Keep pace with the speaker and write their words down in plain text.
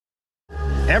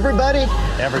Everybody,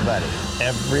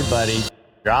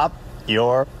 drop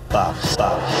your buffs.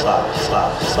 Drop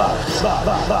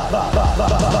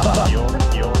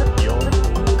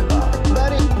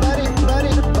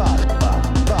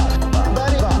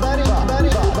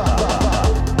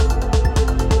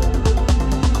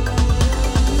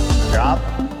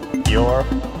your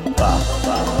buffs.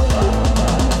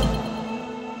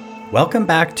 Welcome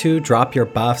back to Drop Your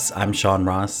Buffs. I'm Sean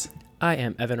Ross. I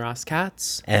am Evan Ross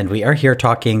Katz. And we are here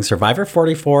talking Survivor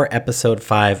 44, Episode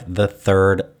 5, The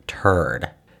Third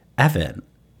Turd. Evan,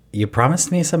 you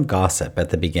promised me some gossip at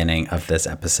the beginning of this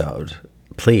episode.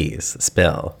 Please,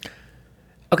 spill.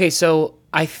 Okay, so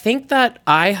I think that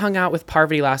I hung out with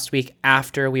Parvati last week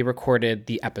after we recorded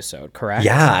the episode, correct?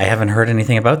 Yeah, I haven't heard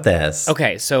anything about this.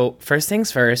 Okay, so first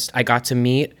things first, I got to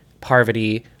meet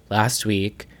Parvati last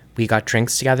week. We got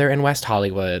drinks together in West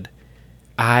Hollywood.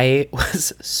 I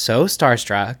was so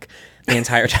starstruck the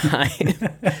entire time.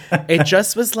 It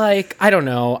just was like, I don't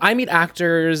know. I meet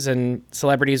actors and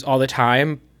celebrities all the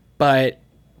time, but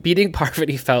meeting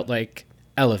Parvati felt like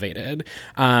elevated.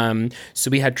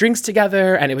 So we had drinks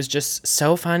together and it was just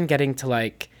so fun getting to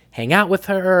like hang out with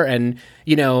her, and,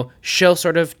 you know, she'll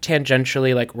sort of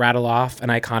tangentially like rattle off an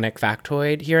iconic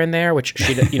factoid here and there, which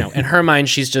she, you know, in her mind,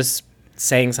 she's just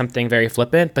saying something very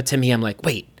flippant. But to me, I'm like,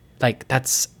 wait, like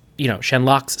that's, you know, she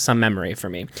unlocks some memory for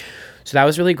me. So that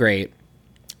was really great.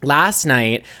 Last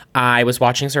night, I was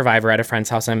watching Survivor at a friend's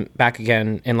house. I'm back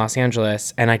again in Los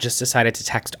Angeles, and I just decided to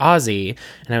text Ozzy,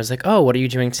 and I was like, oh, what are you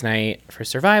doing tonight for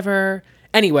Survivor?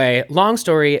 Anyway, long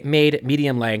story made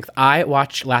medium length. I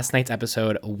watched last night's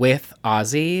episode with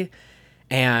Ozzy,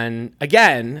 and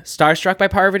again, starstruck by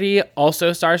Parvati,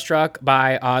 also starstruck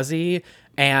by Ozzy.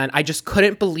 And I just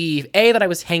couldn't believe, A, that I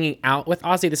was hanging out with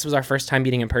Ozzy. This was our first time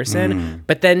meeting in person.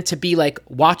 But then to be like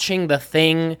watching the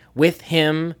thing with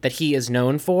him that he is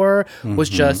known for was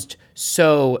just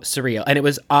so surreal. And it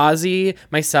was Ozzy,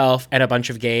 myself, and a bunch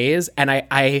of gays. And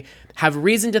I have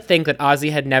reason to think that Ozzy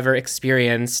had never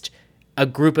experienced a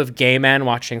group of gay men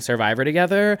watching Survivor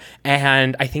together.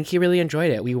 And I think he really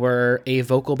enjoyed it. We were a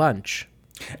vocal bunch.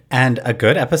 And a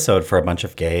good episode for a bunch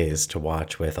of gays to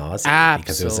watch with Ozzy.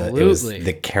 Absolutely. Because it was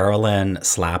the Carolyn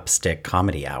slapstick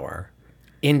comedy hour.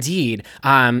 Indeed.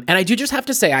 And I do just have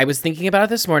to say, I was thinking about it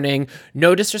this morning.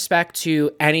 No disrespect to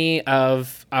any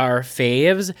of our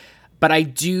faves, but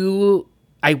I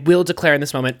will declare in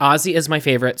this moment, Ozzy is my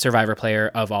favorite Survivor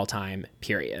player of all time,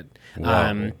 period.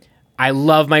 I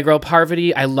love my girl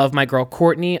Parvati. I love my girl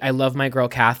Courtney. I love my girl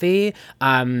Kathy.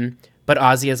 But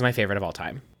Ozzy is my favorite of all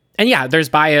time. And yeah, there's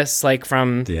bias like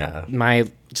from my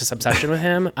just obsession with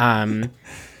him.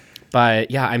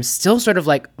 But yeah, I'm still sort of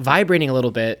like vibrating a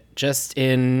little bit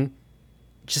there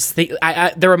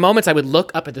were moments I would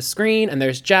look up at the screen and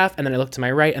there's Jeff, and then I look to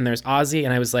my right and there's Ozzy,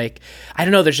 and I was like, I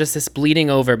don't know, there's just this bleeding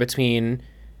over between,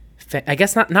 I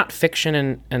guess not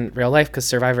fiction and real life, because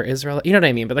Survivor is real, you know what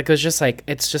I mean? But like, it was just like,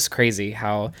 it's just crazy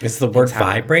how. Is the word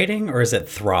vibrating or is it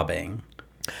throbbing?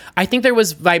 I think there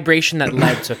was vibration that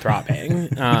led to throbbing.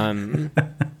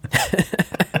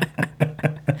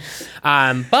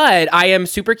 But I am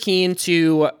super keen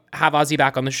to have Ozzy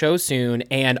back on the show soon.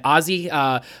 And Ozzy,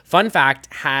 fun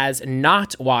fact, has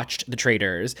not watched The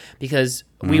Traitors because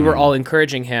we were all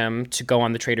encouraging him to go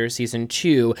on The Traitors season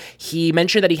 2. He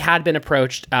mentioned that he had been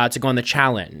approached to go on the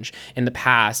challenge in the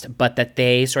past, but that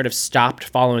they sort of stopped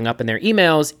following up in their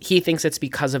emails. He thinks it's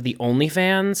because of the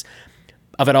OnlyFans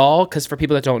of it all, because for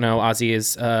people that don't know, Ozzy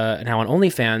is now on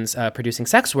OnlyFans producing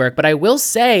sex work. But I will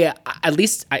say, at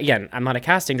least, again, I'm not a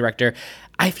casting director,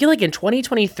 I feel like in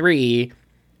 2023,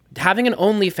 having an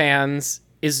OnlyFans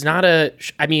is not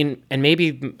and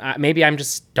maybe I'm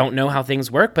just don't know how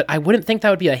things work, but I wouldn't think that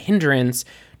would be a hindrance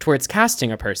towards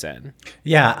casting a person.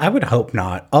 Yeah, I would hope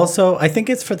not. Also, I think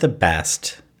it's for the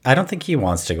best. I don't think he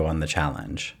wants to go on the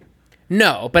challenge.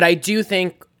 No, but I do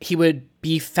think he would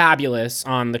be fabulous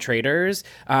on The Traitors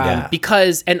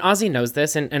because, and Ozzy knows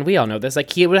this, and we all know this,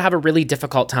 like he would have a really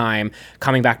difficult time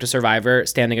coming back to Survivor,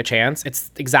 standing a chance.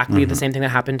 It's exactly the same thing that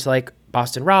happened to like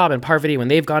Boston Rob and Parvati when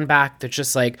they've gone back. They're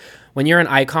just like, when you're an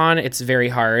icon, it's very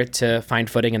hard to find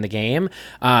footing in the game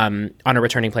on a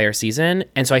returning player season.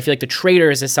 And so I feel like The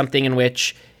Traitors is something in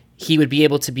which he would be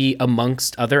able to be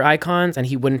amongst other icons and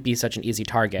he wouldn't be such an easy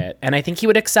target. And I think he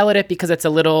would excel at it because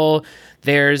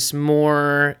there's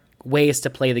more ways to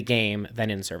play the game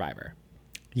than in Survivor.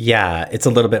 Yeah, it's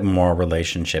a little bit more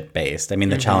relationship based. I mean,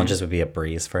 the challenges would be a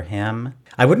breeze for him.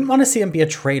 I wouldn't want to see him be a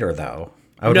traitor, though.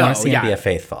 I would want to see him be a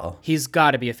faithful. He's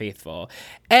got to be a faithful.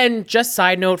 And just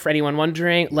side note for anyone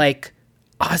wondering, like,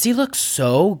 Ozzy looks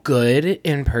so good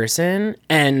in person.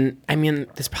 And I mean,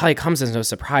 this probably comes as no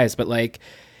surprise, but like,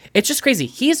 It's just crazy.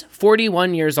 He's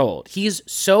 41 years old. He's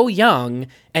so young,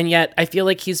 and yet I feel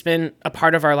like he's been a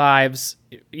part of our lives,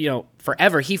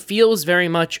 forever. He feels very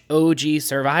much OG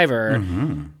Survivor.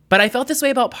 Mm-hmm. But I felt this way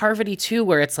about Parvati too,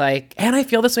 where it's like, and I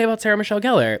feel this way about Sarah Michelle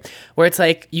Gellar, where it's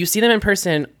like you see them in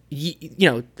person,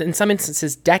 in some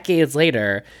instances decades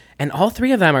later, and all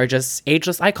three of them are just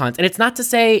ageless icons. And it's not to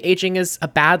say aging is a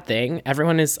bad thing.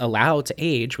 Everyone is allowed to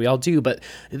age. We all do. But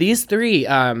these three,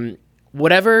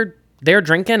 whatever they're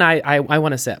drinking, I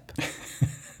want to sip.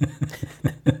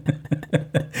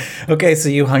 Okay, so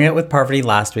you hung out with Parvati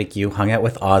last week. You hung out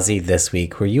with Ozzy this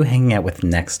week. Who are you hanging out with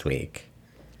next week?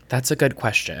 That's a good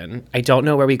question. I don't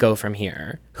know where we go from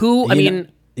here. You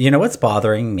know what's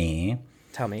bothering me?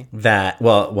 Tell me.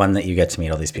 One, that you get to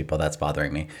meet all these people. That's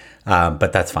bothering me.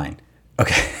 But that's fine.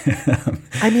 Okay.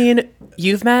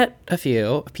 You've met a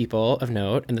few people of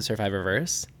note in the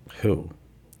Survivorverse. Who?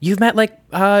 You've met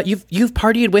you've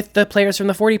partied with the players from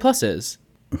the 40 pluses.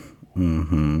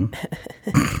 Mm-hmm.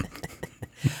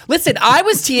 Listen, I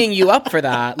was teeing you up for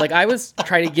that. Like, I was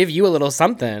trying to give you a little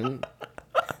something.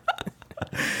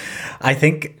 I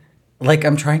think,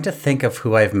 I'm trying to think of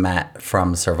who I've met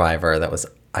from Survivor that was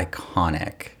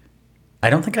iconic. I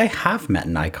don't think I have met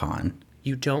an icon.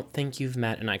 You don't think you've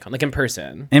met an icon? Like, in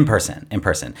person? In person.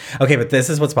 Okay, but this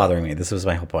is what's bothering me. This was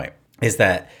my whole point. Is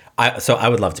that, I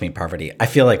would love to meet Parvati. I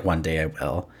feel like one day I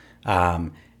will.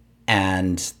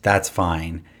 And that's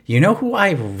fine. You know who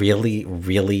I really,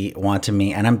 really want to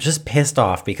meet? And I'm just pissed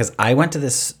off because I went to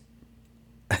this...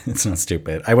 It's not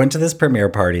stupid. I went to this premiere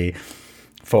party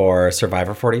for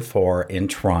Survivor 44 in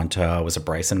Toronto. It was a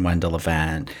Bryson Wendell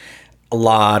event. A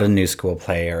lot of new school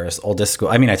players. Oldest school...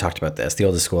 I talked about this. The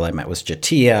oldest school I met was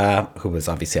Jatia, who was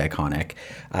obviously iconic.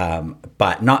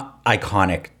 But not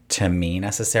iconic to me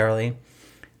necessarily.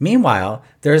 Meanwhile,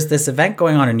 there's this event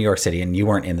going on in New York City, and you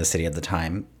weren't in the city at the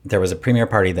time. There was a premiere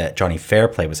party that Johnny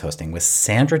Fairplay was hosting with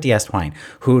Sandra Diaz-Twine,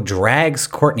 who drags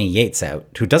Courtney Yates out,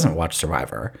 who doesn't watch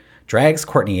Survivor, drags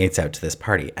Courtney Yates out to this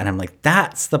party. And I'm like,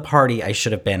 that's the party I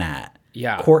should have been at.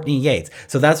 Yeah. Courtney Yates.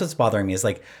 So that's what's bothering me is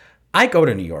I go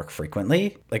to New York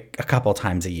frequently, a couple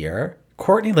times a year.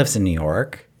 Courtney lives in New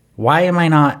York. Why am I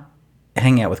not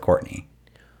hanging out with Courtney?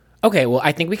 Okay, well,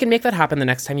 I think we can make that happen the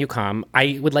next time you come.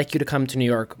 I would like you to come to New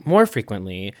York more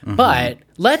frequently. Mm-hmm. But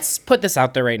let's put this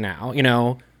out there right now.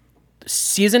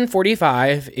 Season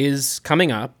 45 is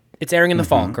coming up. It's airing in the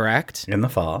fall, correct? In the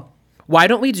fall. Why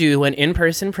don't we do an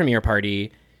in-person premiere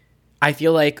party? I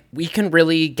feel like we can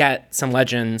really get some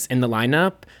legends in the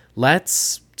lineup.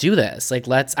 Let's do this.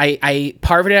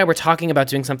 Parvati and I were talking about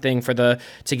doing something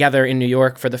together in New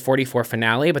York for the 44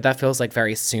 finale, but that feels like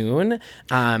very soon.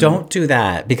 Don't do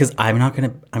that because I'm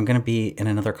going to be in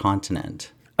another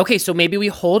continent. Okay, so maybe we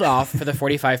hold off for the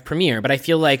 45 premiere, but I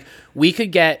feel like we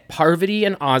could get Parvati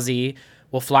and Ozzy.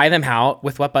 We'll fly them out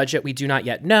with what budget we do not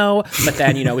yet know. But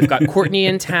then, we've got Courtney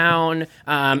in town.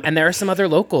 And there are some other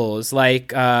locals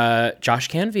like Josh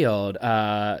Canfield,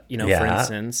 for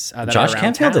instance. Josh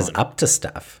Canfield is up to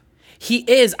stuff. He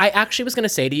is. I actually was going to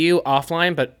say to you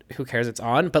offline, but who cares? It's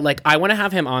on. But I want to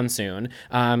have him on soon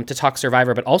to talk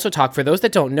Survivor, but also talk, for those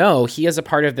that don't know, he is a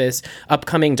part of this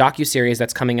upcoming docuseries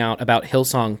that's coming out about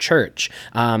Hillsong Church.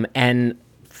 And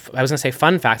I was going to say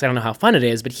fun fact. I don't know how fun it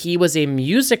is, but he was a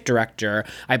music director,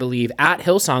 I believe, at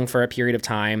Hillsong for a period of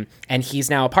time. And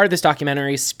he's now a part of this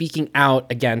documentary speaking out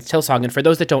against Hillsong. And for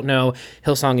those that don't know,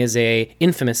 Hillsong is a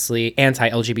infamously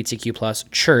anti-LGBTQ plus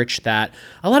church that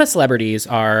a lot of celebrities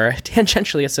are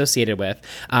tangentially associated with.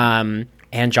 And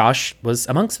Josh was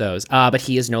amongst those. But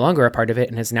he is no longer a part of it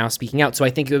and is now speaking out. So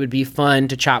I think it would be fun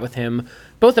to chat with him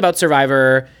both about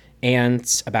Survivor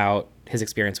and about his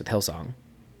experience with Hillsong.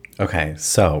 Okay,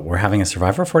 so we're having a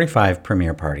Survivor 45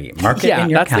 premiere party. Mark it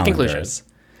in your calendars. The conclusion.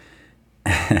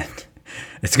 And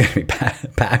it's going to be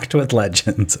packed with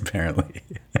legends, apparently.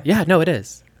 Yeah, no, it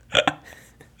is.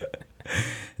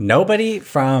 Nobody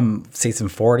from season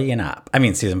 40 and up.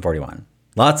 Season 41.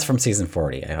 Lots from season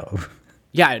 40, I hope.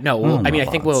 Yeah, no. I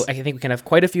think we can have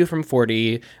quite a few from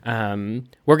 40. We're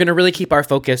going to really keep our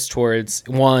focus towards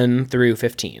 1 through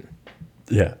 15.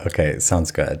 Yeah. Okay. Sounds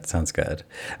good.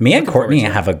 Me and Courtney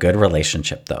have a good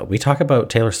relationship, though. We talk about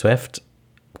Taylor Swift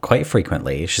quite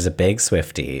frequently. She's a big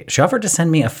Swiftie. She offered to send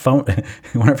me a phone,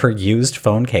 one of her used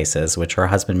phone cases, which her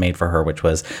husband made for her, which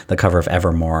was the cover of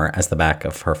Evermore as the back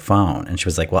of her phone. And she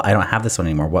was like, well, I don't have this one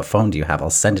anymore. What phone do you have? I'll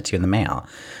send it to you in the mail.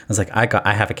 I was like,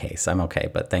 I have a case. I'm okay,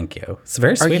 but thank you. It's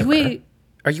very sweet of her.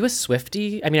 Are you a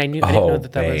Swiftie? I didn't know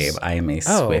that babe, was... I am a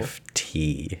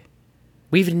Swiftie.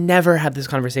 We've never had this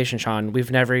conversation, Sean.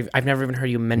 I've never even heard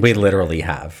you mention We literally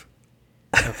have.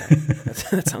 Okay,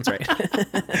 that sounds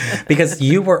right. Because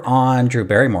you were on Drew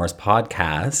Barrymore's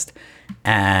podcast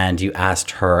and you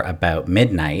asked her about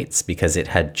Midnights because it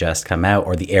had just come out,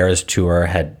 or the Eras Tour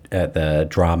had the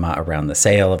drama around the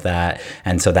sale of that.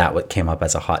 And so that came up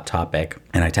as a hot topic.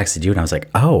 And I texted you and I was like,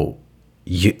 oh,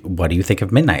 what do you think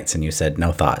of Midnights? And you said,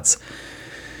 no thoughts.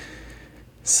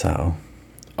 So.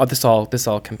 Oh, this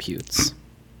all computes.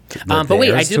 But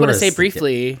wait, I did want to say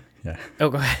briefly. Yeah. Oh,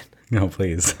 go ahead. No,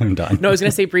 please. I'm done. No, I was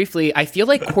going to say briefly, I feel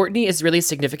like Courtney is really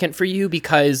significant for you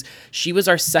because she was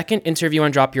our second interview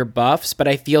on Drop Your Buffs, but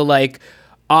I feel like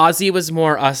Ozzy was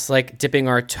more us like dipping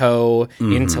our toe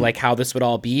into like how this would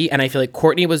all be. And I feel like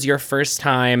Courtney was your first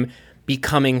time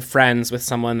becoming friends with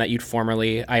someone that you'd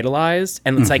formerly idolized.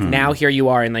 And it's like now here you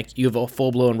are and like you have a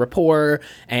full-blown rapport.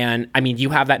 And I mean, you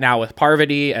have that now with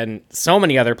Parvati and so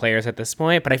many other players at this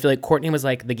point. But I feel like Courtney was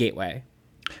like the gateway.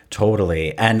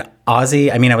 Totally. And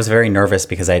Ozzy, I mean, I was very nervous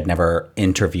because I had never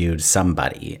interviewed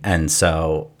somebody. And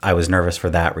so I was nervous for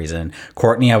that reason.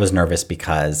 Courtney, I was nervous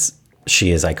because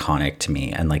she is iconic to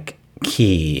me and like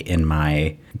key in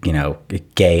my,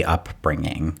 gay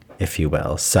upbringing, if you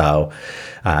will. So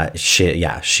she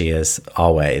is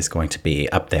always going to be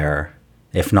up there,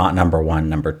 if not number one,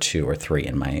 number 2 or 3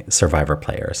 in my Survivor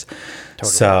players.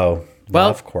 Totally. So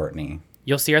love Courtney.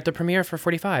 You'll see her at the premiere for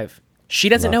 45. She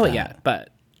doesn't know it yet, but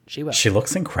she will. She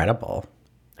looks incredible.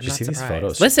 Did you see these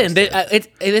photos? Listen,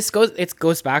 it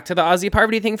goes back to the Ozzy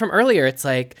Parvati thing from earlier. It's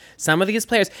like some of these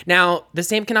players. Now, the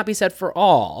same cannot be said for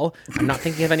all. I'm not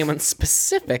thinking of anyone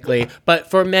specifically,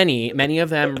 but for many of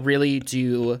them really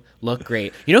do look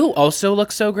great. You know who also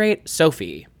looks so great?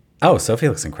 Sophie. Oh, Sophie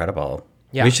looks incredible.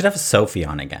 Yeah. We should have Sophie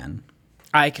on again.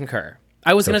 I concur.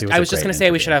 I was just gonna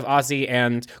say we should have Ozzy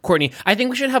and Courtney. I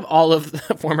think we should have all of the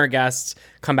former guests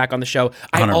come back on the show.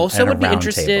 I also would be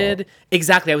interested. Table.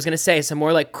 Exactly, I was gonna say some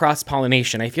more like cross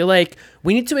pollination. I feel like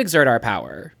we need to exert our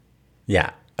power.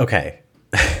 Yeah. Okay.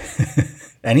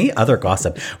 Any other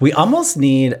gossip? We almost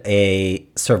need a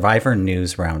Survivor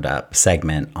News Roundup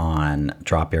segment on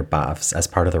Drop Your Buffs as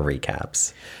part of the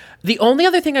recaps. The only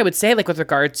other thing I would say, like with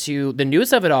regard to the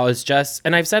news of it all, is just,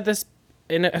 and I've said this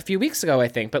in a few weeks ago, I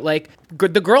think, but like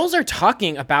the girls are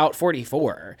talking about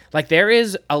 44. Like there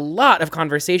is a lot of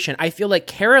conversation. I feel like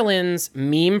Carolyn's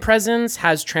meme presence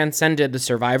has transcended the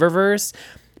Survivorverse.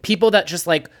 People that just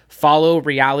like follow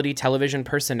reality television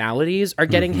personalities are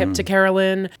getting hip to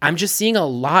Carolyn. I'm just seeing a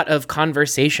lot of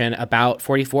conversation about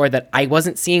 44 that I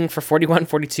wasn't seeing for 41,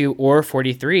 42, or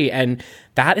 43. And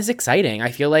that is exciting.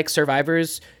 I feel like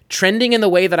Survivor's trending in the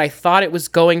way that I thought it was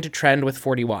going to trend with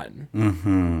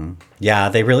 41. Yeah,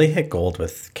 they really hit gold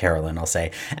with Carolyn, I'll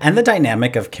say. And the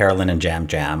dynamic of Carolyn and Jam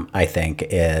Jam, I think,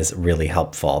 is really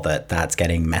helpful. That's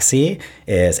getting messy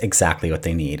is exactly what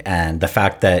they need. And the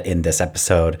fact that in this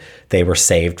episode, they were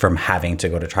saved from having to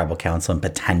go to tribal council and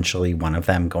potentially one of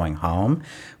them going home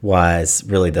was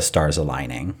really the stars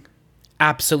aligning.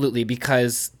 Absolutely,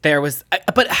 because there was,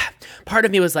 but part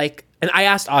of me was like, and I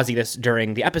asked Ozzy this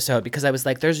during the episode because I was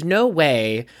like, there's no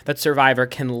way that Survivor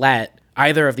can let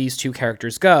either of these two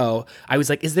characters go. I was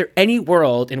like, is there any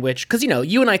world in which, because,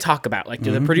 you and I talk about, like,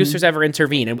 do the producers ever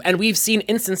intervene? And we've seen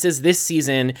instances this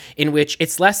season in which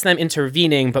it's less them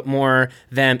intervening, but more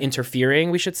them interfering,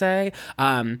 we should say.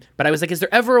 But I was like, is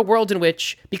there ever a world in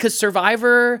which, because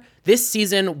Survivor this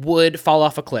season would fall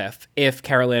off a cliff if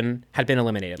Carolyn had been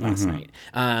eliminated last night.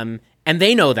 And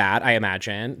they know that, I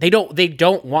imagine. They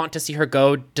don't want to see her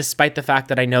go, despite the fact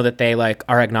that I know that they like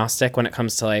are agnostic when it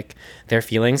comes to like their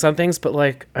feelings on things. But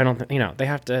like, I don't, they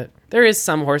have to, there is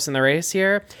some horse in the race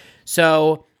here.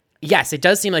 So yes, it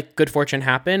does seem like good fortune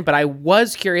happened, but I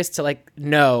was curious to like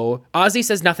know, Ozzy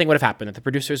says nothing would have happened, that the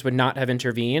producers would not have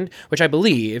intervened, which I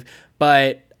believe.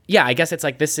 But yeah, I guess it's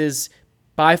like, this is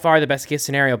by far the best case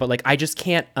scenario, but like, I just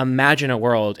can't imagine a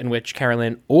world in which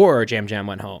Carolyn or Jam Jam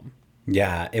went home.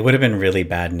 Yeah, it would have been really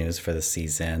bad news for the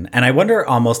season. And I wonder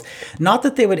almost, not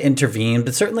that they would intervene,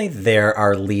 but certainly there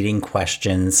are leading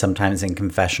questions sometimes in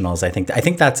confessionals. I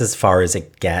think that's as far as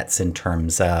it gets in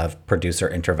terms of producer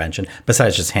intervention,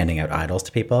 besides just handing out idols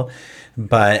to people.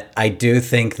 But I do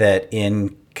think that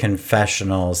in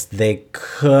confessionals, they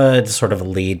could sort of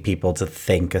lead people to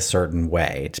think a certain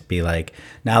way, to be like,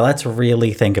 now let's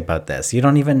really think about this. You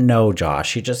don't even know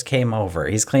Josh. He just came over.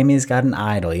 He's claiming he's got an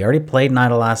idol. He already played an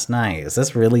idol last night. Is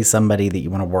this really somebody that you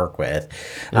want to work with?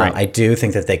 Right. I do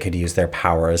think that they could use their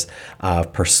powers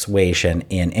of persuasion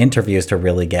in interviews to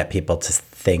really get people to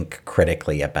think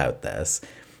critically about this.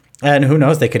 And who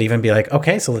knows, they could even be like,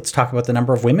 okay, so let's talk about the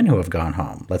number of women who have gone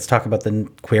home. Let's talk about the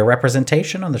queer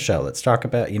representation on the show. Let's talk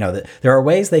about, there are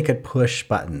ways they could push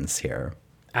buttons here.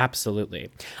 Absolutely.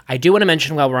 I do want to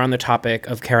mention, while we're on the topic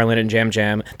of Carolyn and Jam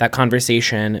Jam, that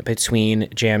conversation between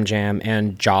Jam Jam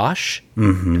and Josh.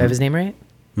 Mm-hmm. Do I have his name right?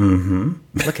 Mm-hmm.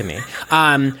 Look at me.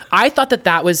 I thought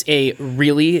that was a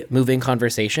really moving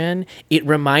conversation. It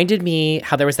reminded me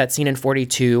how there was that scene in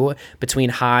 42 between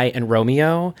Hai and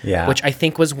Romeo, which I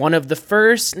think was the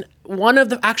first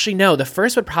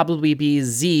would probably be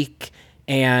Zeke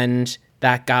and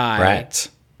that guy.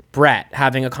 Brett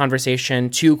having a conversation,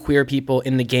 two queer people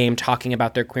in the game talking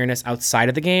about their queerness outside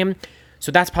of the game.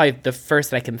 So that's probably the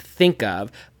first that I can think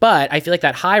of. But I feel like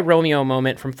that High Romeo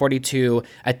moment from 42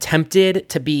 attempted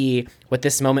to be what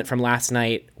this moment from last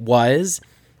night was,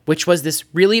 which was this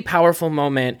really powerful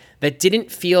moment that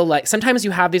didn't feel like... Sometimes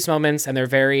you have these moments and they're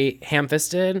very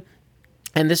ham-fisted,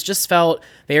 and this just felt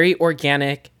very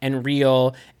organic and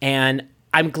real. And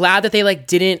I'm glad that they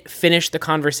didn't finish the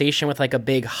conversation with a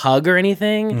big hug or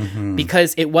anything,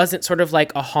 because it wasn't sort of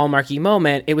like a hallmarky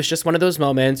moment. It was just one of those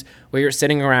moments where you're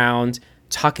sitting around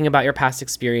talking about your past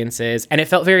experiences, and it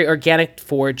felt very organic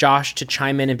for Josh to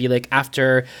chime in and be like,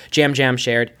 after Jam Jam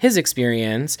shared his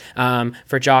experience,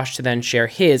 for Josh to then share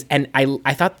his. And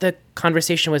I thought the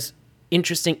conversation was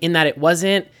interesting in that it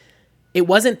wasn't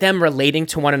them relating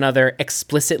to one another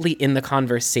explicitly in the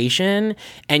conversation,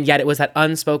 and yet it was that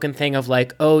unspoken thing of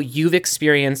oh, you've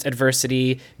experienced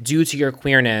adversity due to your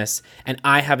queerness, and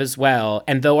I have as well.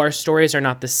 And though our stories are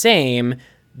not the same,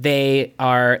 they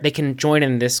can join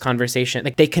in this conversation.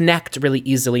 They connect really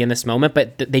easily in this moment,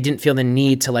 but they didn't feel the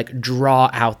need to draw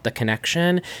out the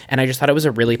connection. And I just thought it was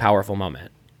a really powerful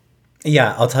moment.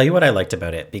 Yeah, I'll tell you what I liked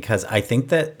about it, because I think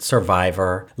that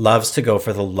Survivor loves to go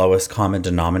for the lowest common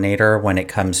denominator when it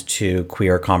comes to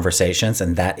queer conversations,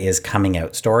 and that is coming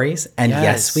out stories. And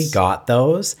yes, we got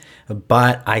those,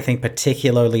 but I think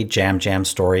particularly Jam Jam's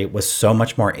story was so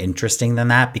much more interesting than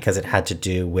that, because it had to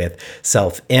do with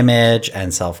self-image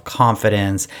and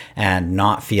self-confidence and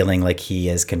not feeling like he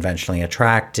is conventionally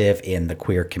attractive in the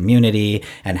queer community,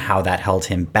 and how that held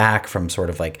him back from sort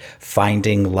of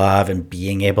finding love and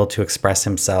being able to express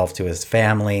himself to his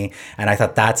family. And I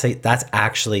thought that's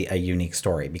actually a unique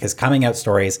story, because coming out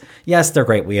stories, yes, they're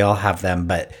great. We all have them,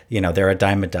 but they're a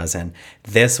dime a dozen.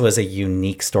 This was a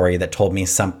unique story that told me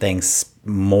something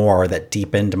more, that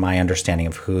deepened my understanding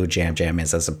of who Jam Jam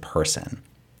is as a person.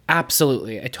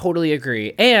 Absolutely. I totally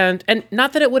agree. And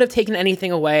not that it would have taken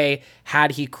anything away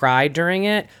had he cried during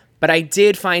it, but I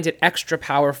did find it extra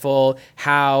powerful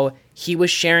how he was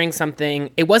sharing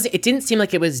something. It didn't seem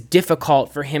like it was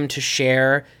difficult for him to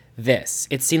share this.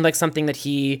 It seemed like something that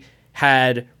he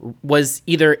was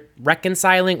either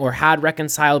reconciling or had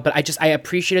reconciled, but I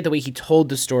appreciated the way he told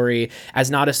the story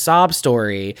as not a sob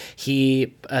story.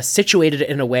 He situated it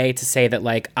in a way to say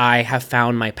that I have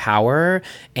found my power,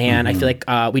 and I feel like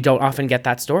we don't often get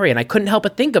that story. And I couldn't help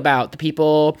but think about the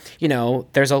people,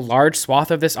 there's a large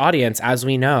swath of this audience, as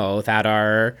we know, that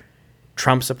are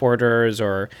Trump supporters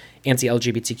or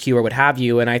anti-LGBTQ or what have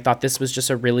you. And I thought this was just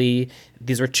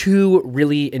these were two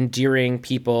really endearing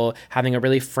people having a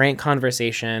really frank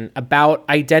conversation about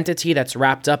identity that's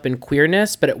wrapped up in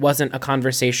queerness, but it wasn't a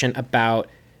conversation about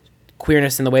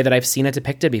queerness in the way that I've seen it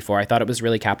depicted before. I thought it was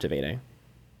really captivating.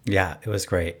 Yeah, it was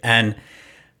great. And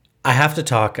I have to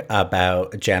talk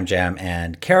about Jam Jam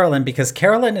and Carolyn, because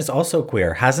Carolyn is also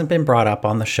queer. Hasn't been brought up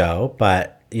on the show,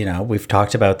 but we've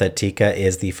talked about that Tika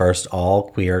is the first all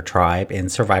queer tribe in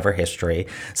Survivor history.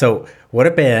 So it would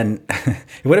have been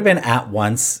at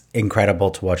once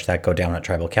incredible to watch that go down at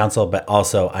Tribal Council, but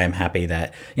also I am happy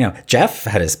that, Jeff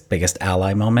had his biggest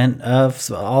ally moment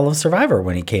of all of Survivor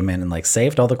when he came in and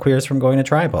saved all the queers from going to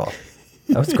Tribal.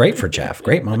 That was great for Jeff.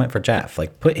 Great moment for Jeff.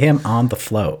 Put him on the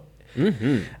float.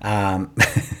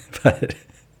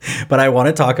 But I want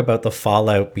to talk about the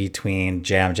fallout between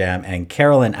Jam Jam and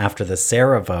Carolyn after the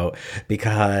Sarah vote,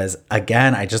 because,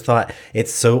 again, I just thought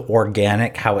it's so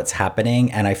organic how it's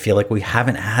happening. And I feel like we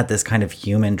haven't had this kind of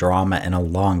human drama in a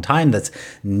long time that's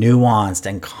nuanced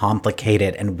and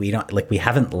complicated. And we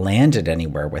haven't landed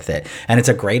anywhere with it. And it's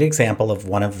a great example of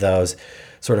one of those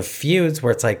sort of feuds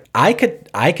where it's I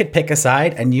could pick a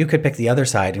side and you could pick the other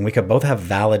side, and we could both have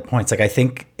valid points. I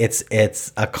think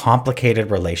it's a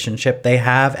complicated relationship they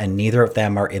have, and neither of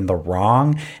them are in the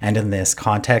wrong. And in this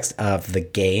context of the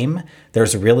game,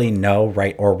 there's really no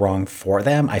right or wrong for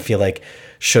them. I feel like,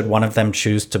 should one of them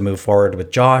choose to move forward with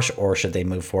Josh, or should they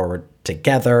move forward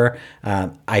together?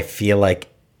 I feel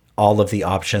like all of the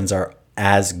options are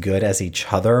as good as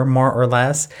each other, more or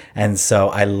less. And so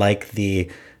I like the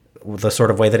sort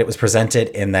of way that it was presented,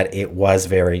 in that it was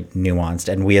very nuanced,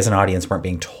 and we as an audience weren't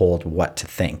being told what to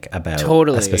think about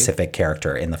a specific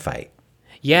character in the fight.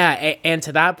 Yeah, and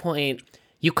to that point,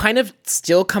 you kind of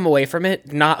still come away from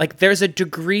it not like there's a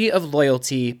degree of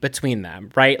loyalty between them,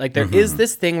 right? Like there is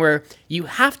this thing where you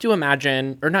have to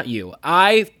imagine, or not you,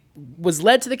 I was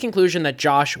led to the conclusion that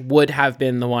Josh would have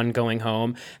been the one going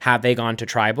home had they gone to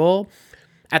tribal.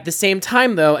 At the same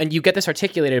time, though, and you get this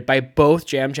articulated by both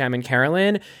Jam Jam and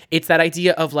Carolyn, it's that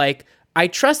idea of like, I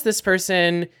trust this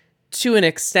person to an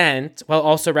extent, while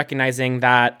also recognizing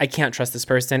that I can't trust this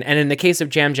person. And in the case of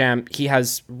Jam Jam, he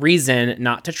has reason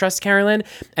not to trust Carolyn.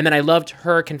 And then I loved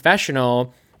her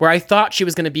confessional where I thought she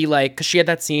was going to be like, because she had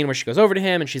that scene where she goes over to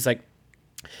him and she's like,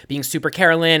 being super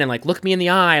Carolyn and like, look me in the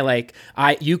eye, like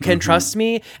you can trust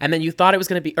me. And then you thought it was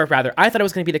going to be, or rather, I thought it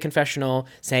was going to be the confessional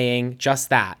saying just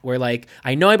that, where like,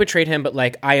 I know I betrayed him, but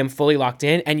like, I am fully locked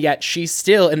in. And yet she's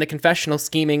still in the confessional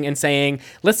scheming and saying,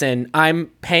 listen, I'm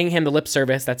paying him the lip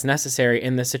service that's necessary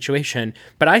in this situation,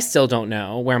 but I still don't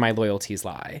know where my loyalties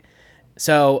lie.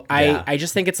 So I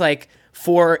just think it's like,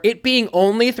 for it being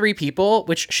only 3 people,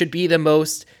 which should be the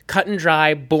most cut and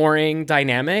dry, boring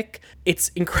dynamic, it's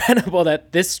incredible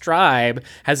that this tribe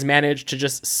has managed to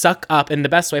just suck up in the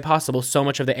best way possible so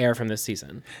much of the air from this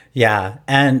season. Yeah,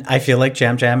 and I feel like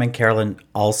Jam Jam and Carolyn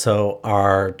also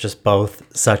are just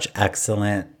both such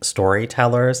excellent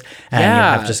storytellers, and you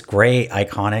have just great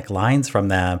iconic lines from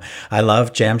them. I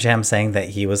love Jam Jam saying that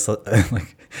he was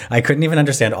like, I couldn't even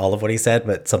understand all of what he said,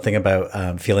 but something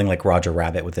about feeling like Roger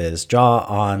Rabbit with his jaw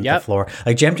on the floor.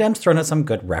 Like Jam Jam's thrown out some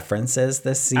good references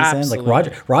this season. Absolutely.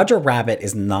 Like Roger Rabbit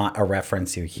is not a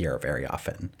reference you hear very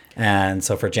often. And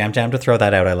so for Jam Jam to throw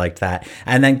that out, I liked that.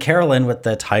 And then Carolyn with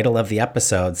the title of the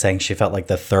episode saying she felt like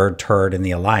the third turd in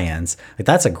the alliance. Like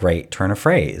that's a great turn of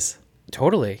phrase.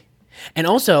 Totally. And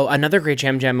also, another great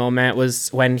Jam Jam moment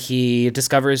was when he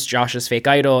discovers Josh's fake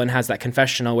idol and has that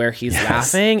confessional where he's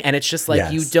laughing. And it's just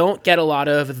like, you don't get a lot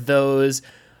of those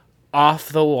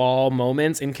off-the-wall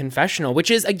moments in confessional,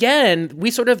 which is, again,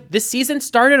 this season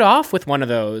started off with one of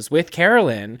those with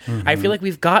Carolyn. I feel like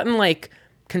we've gotten, like,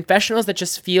 confessionals that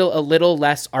just feel a little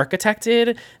less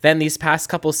architected than these past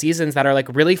couple seasons that are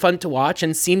like really fun to watch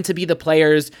and seem to be the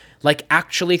players like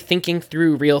actually thinking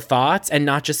through real thoughts and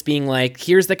not just being like,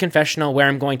 here's the confessional where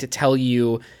I'm going to tell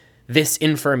you this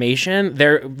information.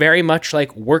 They're very much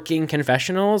like working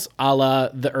confessionals a la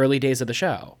the early days of the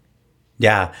show.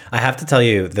 Yeah, I have to tell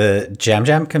you, the Jam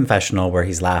Jam confessional where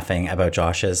he's laughing about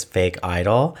Josh's fake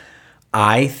idol,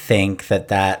 I think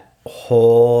that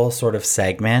whole sort of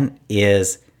segment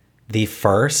is the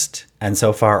first and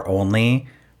so far only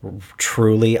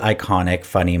truly iconic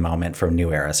funny moment from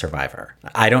New Era Survivor.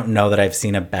 I don't know that I've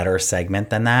seen a better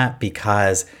segment than that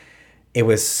because it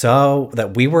was so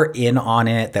that we were in on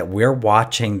it, that we're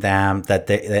watching them,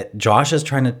 that Josh is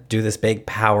trying to do this big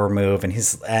power move and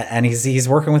he's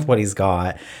working with what he's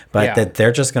got, but that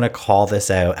they're just going to call this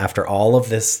out after all of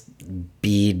this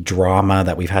bead drama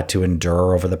that we've had to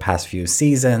endure over the past few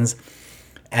seasons.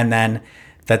 And then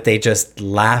that they just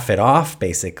laugh it off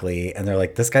basically. And they're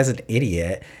like, this guy's an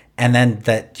idiot. And then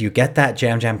that you get that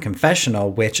Jam Jam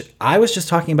confessional, which I was just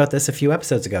talking about this a few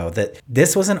episodes ago, that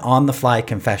this was an on-the-fly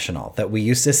confessional that we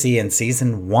used to see in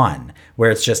season 1,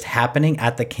 where it's just happening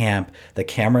at the camp. The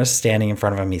camera's standing in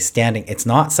front of him. He's standing. It's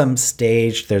not some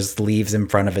stage. There's leaves in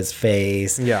front of his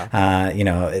face. Yeah.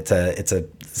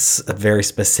 It's a very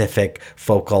specific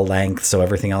focal length, so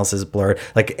everything else is blurred.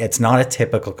 Like, it's not a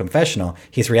typical confessional.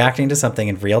 He's reacting to something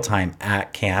in real time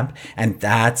at camp, and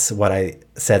that's what I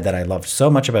said that I loved so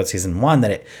much about season 1,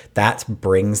 that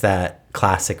brings that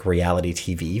classic reality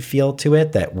TV feel to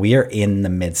it, that we're in the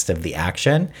midst of the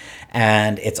action.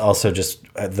 And it's also just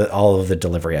all of the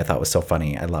delivery I thought was so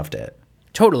funny. I loved it.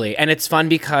 Totally. And it's fun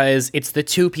because it's the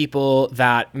two people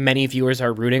that many viewers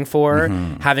are rooting for,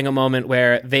 having a moment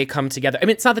where they come together. I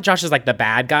mean, it's not that Josh is like the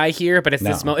bad guy here, but it's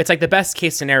it's like the best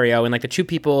case scenario, and like the two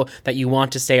people that you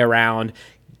want to stay around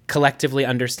collectively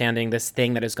understanding this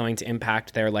thing that is going to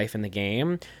impact their life in the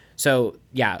game. So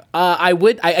yeah, I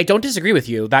don't disagree with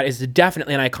you. That is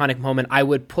definitely an iconic moment. I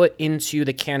would put into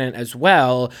the canon as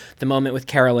well the moment with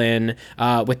Carolyn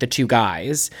with the two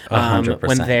guys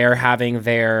when they're having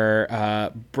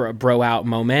their bro out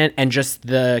moment, and just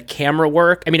the camera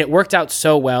work. I mean, it worked out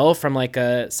so well from like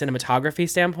a cinematography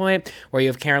standpoint, where you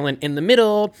have Carolyn in the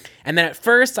middle, and then at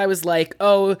first I was like,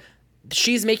 oh,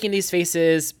 she's making these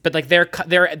faces, but like they're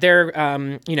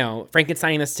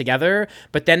Frankensteining this together.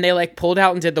 But then they like pulled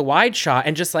out and did the wide shot,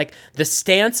 and just like the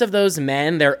stance of those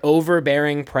men, their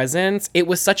overbearing presence, it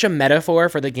was such a metaphor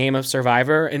for the game of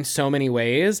Survivor in so many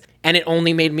ways, and it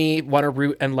only made me want to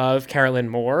root and love Carolyn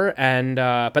more. And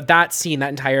but that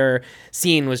entire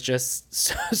scene was just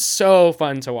so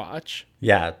fun to watch.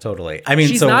 Yeah, totally. I mean,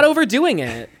 She's not overdoing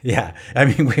it. Yeah, I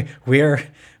mean, we're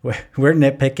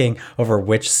nitpicking over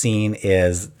which scene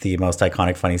is the most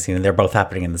iconic, funny scene, and they're both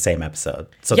happening in the same episode.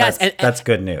 So Yes, that's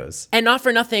good news. And not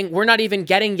for nothing, we're not even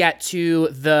getting yet to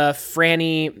the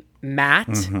Franny Matt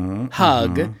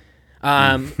hug.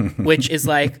 Which is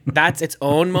like, that's its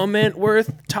own moment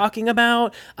worth talking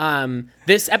about.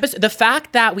 This episode, the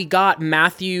fact that we got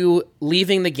Matthew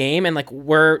leaving the game and like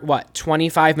we're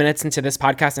 25 minutes into this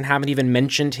podcast and haven't even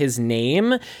mentioned his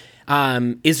name,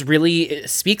 is really, it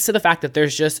speaks to the fact that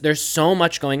there's so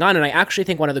much going on. And I actually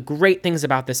think one of the great things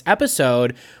about this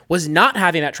episode was not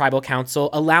having that tribal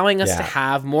council, allowing us to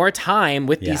have more time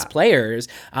with these players,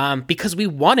 because we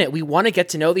want to get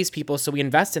to know these people. So we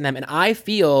invest in them. And I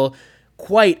feel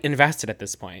quite invested at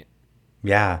this point.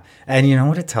 Yeah. And you know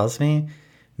what it tells me?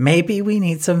 Maybe we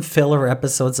need some filler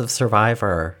episodes of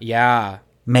Survivor. Yeah.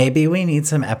 Maybe we need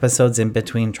some episodes in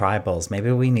between tribals.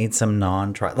 Maybe we need some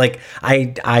non-tribal. Like,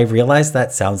 I realize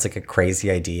that sounds like a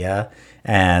crazy idea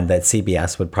and that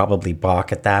CBS would probably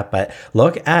balk at that. But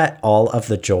look at all of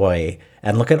the joy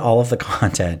and look at all of the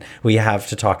content we have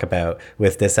to talk about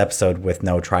with this episode with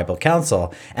no tribal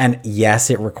council. And yes,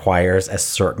 it requires a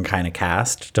certain kind of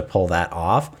cast to pull that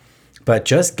off. But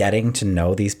just getting to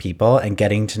know these people and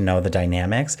getting to know the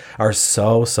dynamics are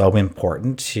so, so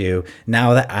important to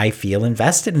now that I feel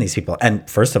invested in these people. And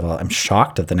first of all, I'm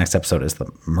shocked that the next episode is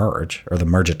the merge or the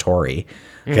mergatory.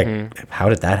 Okay, how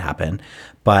did that happen?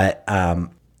 But,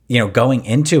 going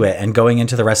into it and going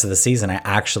into the rest of the season, I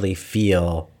actually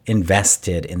feel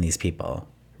invested in these people.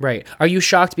 Right. Are you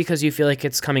shocked because you feel like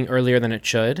it's coming earlier than it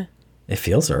should? It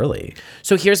feels early.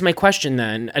 So here's my question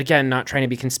then. Again, not trying to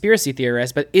be conspiracy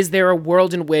theorist, but is there a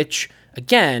world in which,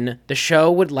 again, the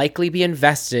show would likely be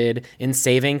invested in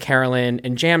saving Carolyn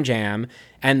and Jam Jam,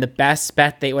 and the best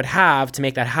bet they would have to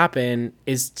make that happen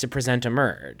is to present a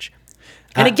merge?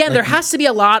 And again, there has to be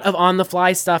a lot of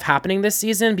on-the-fly stuff happening this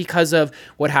season because of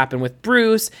what happened with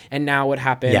Bruce and now what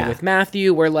happened with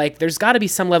Matthew, where, like, there's got to be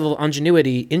some level of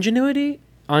ingenuity. I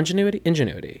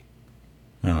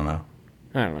don't know.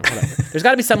 I don't know. Whatever. There's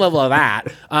got to be some level of that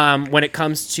when it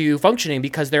comes to functioning,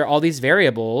 because there are all these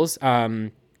variables.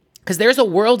 Because there's a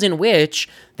world in which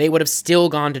they would have still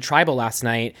gone to tribal last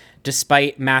night,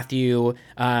 despite Matthew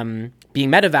being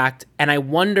medevaced. And I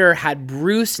wonder, had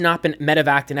Bruce not been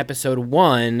medevaced in episode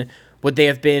 1, would they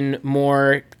have been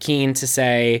more keen to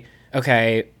say,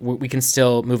 okay, we can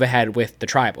still move ahead with the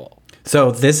tribal?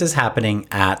 So this is happening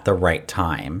at the right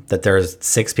time, that there's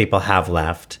 6 people have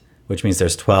left, which means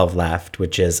there's 12 left,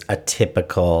 which is a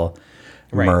typical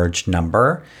merged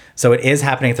number. So it is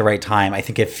happening at the right time. I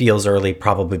think it feels early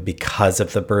probably because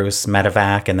of the Bruce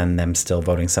medevac and then them still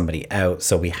voting somebody out.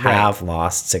 So we have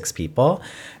lost 6 people.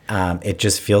 It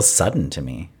just feels sudden to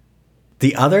me.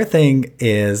 The other thing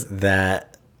is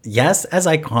that, yes, as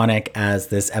iconic as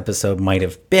this episode might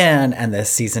have been, and this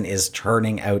season is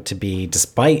turning out to be,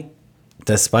 despite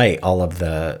all of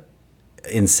the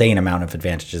insane amount of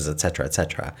advantages, et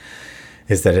cetera,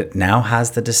 is that it now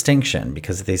has the distinction,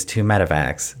 because of these 2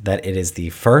 medevacs, that it is the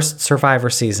first Survivor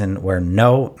season where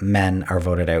no men are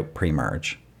voted out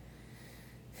pre-merge.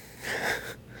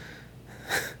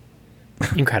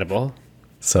 Incredible.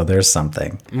 So there's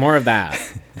something. More of that.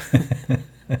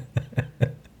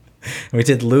 We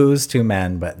did lose 2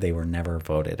 men, but they were never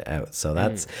voted out. So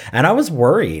that's, and I was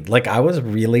worried. Like, I was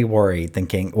really worried,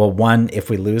 thinking, well, one, if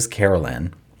we lose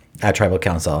Carolyn at Tribal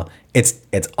Council, it's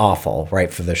awful,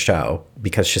 right, for the show,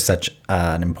 because she's such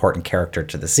an important character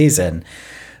to the season,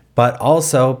 but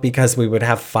also because we would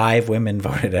have 5 women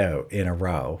voted out in a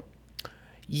row.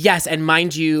 Yes, and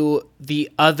mind you, the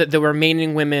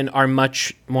remaining women are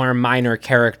much more minor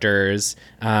characters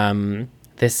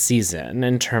this season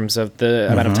in terms of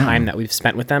the amount of time that we've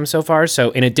spent with them so far.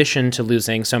 So in addition to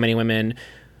losing so many women,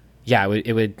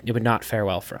 it would not fare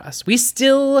well for us. We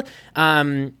still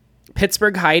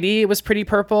Pittsburgh Heidi was pretty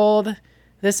purpled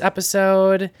this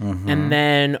episode. And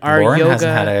then our Lauren yoga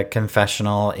hasn't had a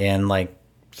confessional in like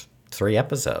 3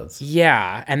 episodes.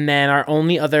 Yeah. And then our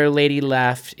only other lady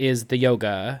left is the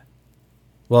yoga.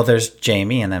 Well, there's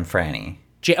Jamie and then Franny.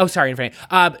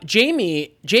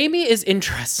 Jamie is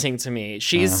interesting to me.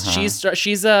 She's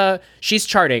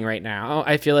charting right now.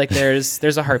 I feel like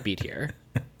there's a heartbeat here.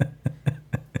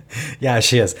 Yeah,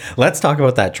 she is. Let's talk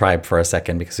about that tribe for a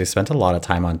second, because we spent a lot of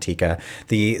time on Tika.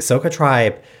 The Soka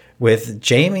tribe, with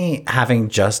Jamie having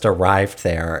just arrived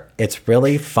there, it's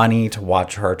really funny to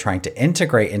watch her trying to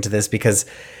integrate into this, because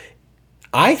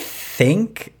I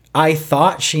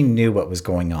thought she knew what was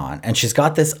going on. And she's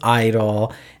got this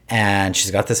idol, and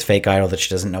she's got this fake idol that she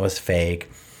doesn't know is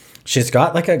fake. She's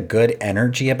got like a good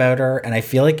energy about her. And I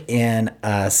feel like in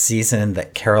a season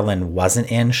that Carolyn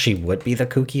wasn't in, she would be the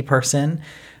kooky person.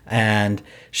 And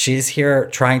she's here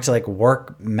trying to like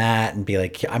work Matt and be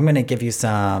like, I'm going to give you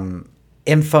some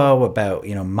info about,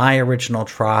 you know, my original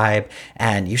tribe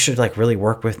and you should like really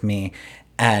work with me.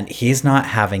 And he's not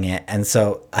having it. And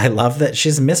so I love that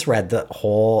she's misread the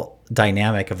whole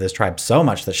dynamic of this tribe so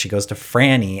much that she goes to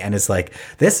Franny and is like,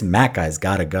 this Matt guy's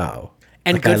got to go.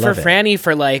 And like, good for Franny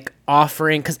for like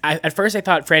offering, because at first I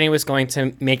thought Franny was going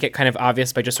to make it kind of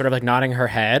obvious by just sort of like nodding her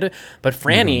head. But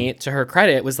Franny, to her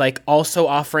credit, was like also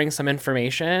offering some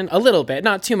information, a little bit,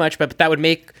 not too much, but that would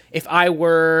make, if I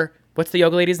were, what's the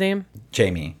yoga lady's name?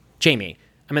 Jamie.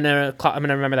 I'm gonna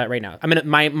remember that right now.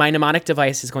 My mnemonic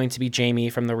device is going to be Jamie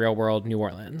from the Real World, New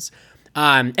Orleans.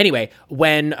 Anyway,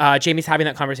 when Jamie's having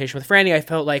that conversation with Franny, I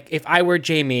felt like if I were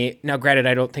Jamie, now granted,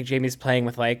 I don't think Jamie's playing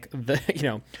with like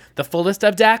the fullest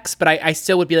of decks, but I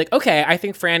still would be like, okay, I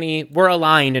think Franny, we're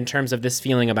aligned in terms of this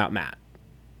feeling about Matt.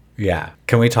 Yeah.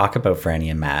 Can we talk about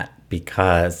Franny and Matt?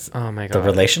 Because oh my God, the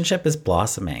relationship is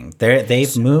blossoming.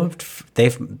 They've moved.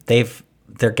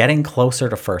 They're getting closer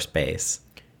to first base.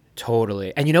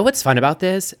 Totally. And you know what's fun about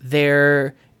this?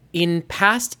 They're in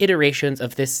past iterations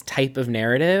of this type of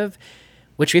narrative,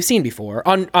 which we've seen before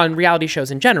on reality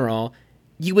shows in general,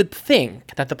 you would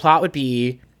think that the plot would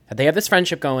be that they have this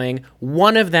friendship going.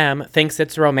 One of them thinks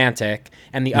it's romantic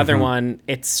and the other one,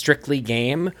 it's strictly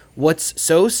game. What's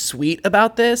so sweet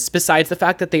about this, besides the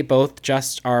fact that they both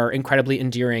just are incredibly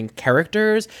endearing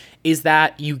characters, is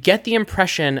that you get the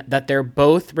impression that they're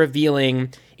both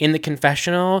revealing in the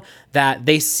confessional that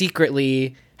they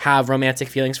secretly have romantic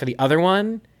feelings for the other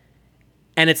one.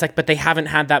 And it's like, but they haven't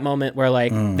had that moment where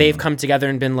like they've come together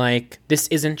and been like, this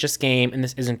isn't just game and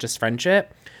this isn't just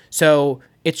friendship. So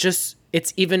it's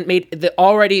even made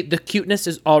the cuteness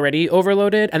is already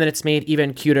overloaded. And then it's made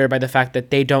even cuter by the fact that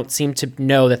they don't seem to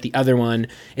know that the other one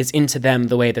is into them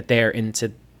the way that they're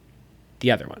into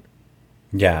the other one.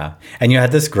 Yeah. And you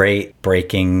had this great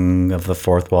breaking of the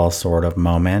fourth wall sort of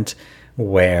moment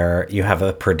where you have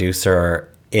a producer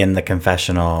in the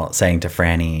confessional saying to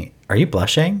Franny, are you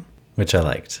blushing? Which I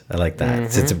liked. I like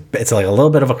that. It's like a little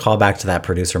bit of a callback to that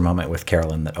producer moment with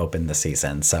Carolyn that opened the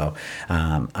season. So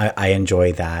I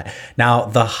enjoy that. Now,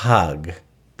 the hug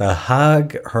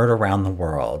heard around the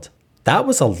world. That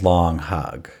was a long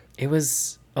hug. It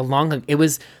was a long hug. It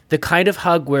was the kind of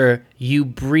hug where you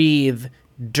breathe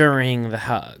during the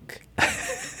hug.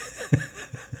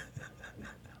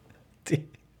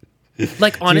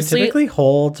 Like, honestly, do you typically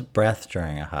hold breath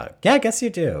during a hug? Yeah, I guess you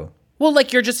do. Well,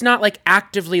 like, you're just not like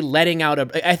actively letting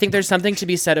out I think there's something to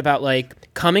be said about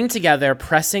like coming together,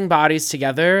 pressing bodies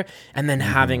together, and then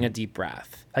having a deep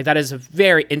breath. Like, that is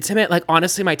very intimate. Like,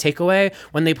 honestly, my takeaway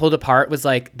when they pulled apart was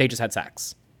like they just had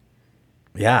sex.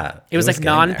 Yeah. It was like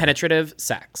non-penetrative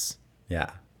sex. Yeah.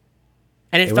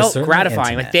 And it felt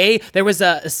gratifying. Intimate. Like there was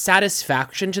a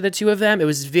satisfaction to the two of them. It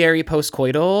was very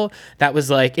post-coital. That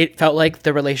was like, it felt like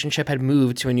the relationship had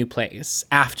moved to a new place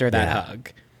after that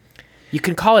hug. You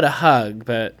can call it a hug,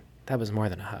 but that was more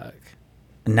than a hug.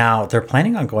 Now, they're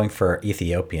planning on going for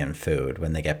Ethiopian food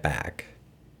when they get back.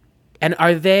 And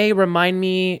remind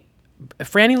me,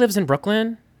 Franny lives in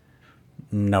Brooklyn?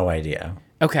 No idea.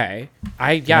 Okay.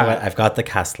 You know what? I've got the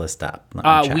cast list up.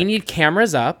 We need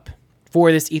cameras up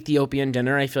for this Ethiopian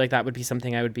dinner. I feel like that would be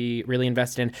something I would be really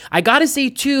invested in. I gotta say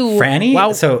too,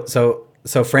 Franny. So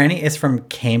Franny is from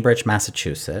Cambridge,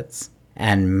 Massachusetts,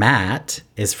 and Matt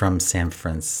is from San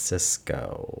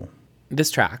Francisco.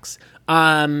 This tracks.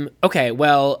 Okay,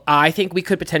 well, I think we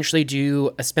could potentially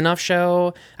do a spin-off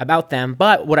show about them.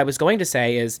 But what I was going to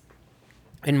say is,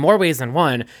 in more ways than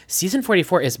one, season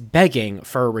 44 is begging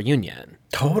for a reunion.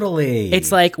 Totally.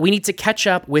 It's like we need to catch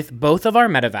up with both of our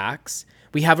medevacs.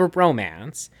 We have a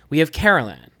romance. We have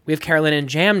Carolyn. We have Carolyn and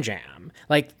Jam Jam.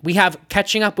 Like, we have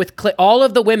catching up with all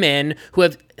of the women who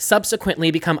have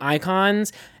subsequently become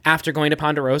icons after going to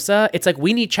Ponderosa. It's like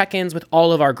we need check-ins with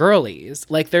all of our girlies.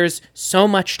 Like, there's so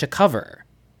much to cover.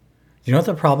 You know what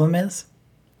the problem is?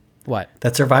 What?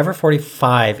 That Survivor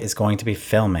 45 is going to be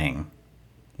filming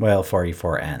while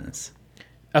 44 ends.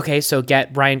 Okay, so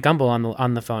get Ryan Gumble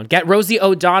on the phone. Get Rosie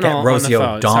O'Donnell on the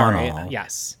phone. Sorry.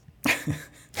 Yes.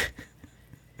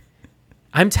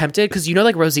 I'm tempted because, you know,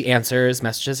 like Rosie answers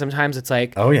messages sometimes. It's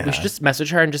like, oh yeah, we should just message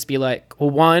her and just be like, well,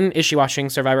 one, is she watching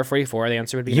Survivor 44? The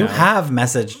answer would be no. You have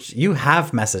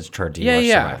messaged her. Do you watch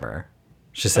Survivor?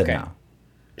 She said no.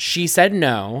 She said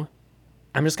no.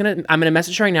 I'm gonna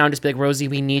message her right now and just be like, Rosie,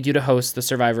 we need you to host the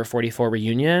Survivor 44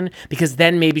 reunion, because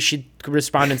then maybe she'd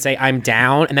respond and say I'm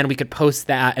down, and then we could post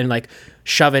that and like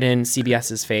shove it in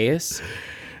CBS's face.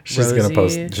 She's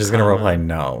gonna reply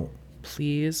no.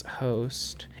 please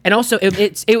host. And also,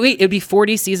 it'd be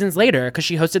 40 seasons later because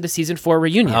she hosted the season 4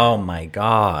 reunion. Oh my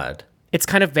God. It's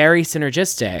kind of very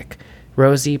synergistic.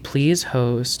 Rosie, please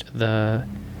host the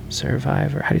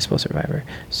Survivor. How do you spell Survivor?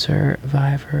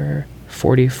 Survivor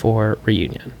 44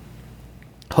 reunion.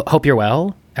 Hope you're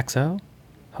well, XO.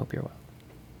 Hope you're well.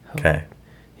 Okay.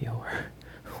 You're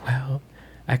well,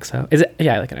 XO. Is it?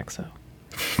 Yeah, I like an XO.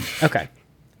 Okay.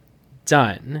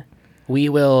 Done. We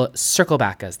will circle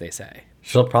back, as they say.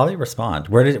 She'll probably respond.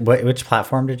 Which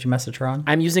platform did you message her on?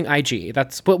 I'm using IG.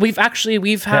 That's what we've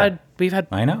had.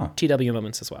 I know. TW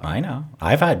moments as well. I know.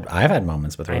 I've had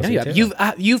moments with Rosie. I know you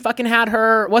have. You fucking had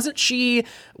her. Wasn't she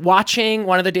watching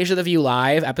one of the Deja Vu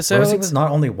Live episodes? Rosie was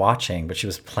not only watching, but she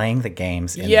was playing the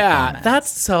games in the comments. That's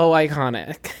so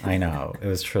iconic. I know. It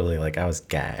was truly like I was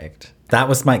gagged. That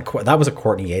was a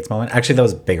Courtney Yates moment. Actually, that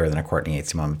was bigger than a Courtney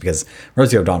Yates moment because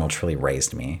Rosie O'Donnell truly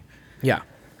raised me. Yeah.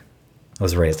 I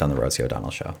was raised on the Rosie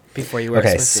O'Donnell show. Before you were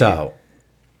okay. So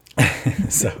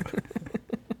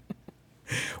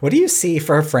what do you see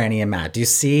for Franny and Matt? Do you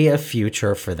see a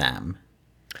future for them?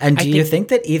 And do you think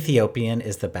that Ethiopian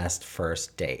is the best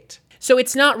first date? So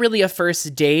it's not really a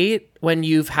first date when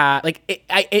you've had like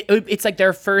it's like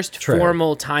their first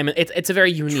formal time. It's a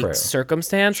very unique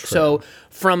circumstance. So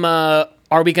from a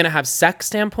are we going to have sex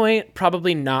standpoint,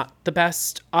 probably not the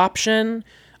best option.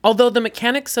 Although the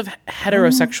mechanics of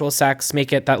heterosexual sex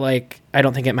make it that, like, I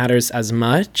don't think it matters as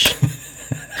much.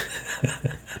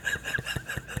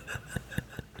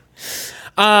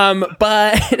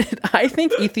 But I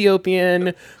think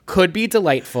Ethiopian could be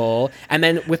delightful. And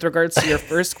then with regards to your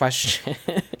first question...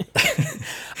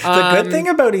 The good thing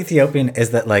about Ethiopian is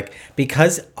that, like,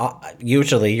 because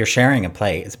usually you're sharing a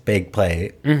plate, it's a big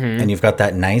plate, and you've got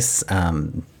that nice, I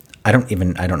don't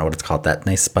know what it's called, that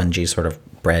nice spongy sort of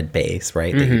bread base,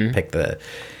 right? That you pick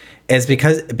is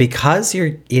because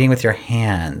you're eating with your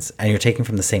hands and you're taking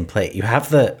from the same plate, you have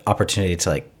the opportunity to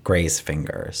like graze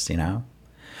fingers, you know?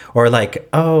 Or like,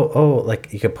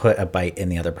 like you could put a bite in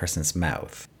the other person's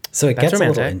mouth. So it gets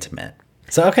romantic. A little intimate.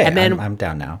 So, okay, and then, I'm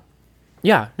down now.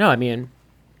 Yeah, no, I mean,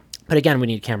 but again, we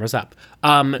need cameras up.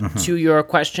 To your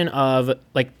question of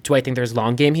like, do I think there's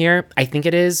long game here? I think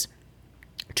it is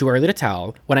too early to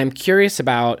tell. What I'm curious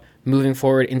about moving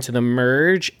forward into the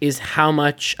merge is how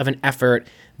much of an effort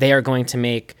they are going to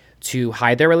make to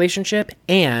hide their relationship,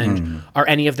 and are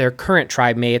any of their current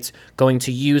tribe mates going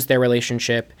to use their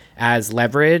relationship as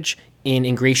leverage in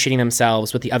ingratiating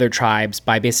themselves with the other tribes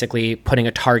by basically putting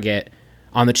a target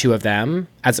on the two of them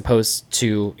as opposed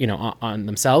to, on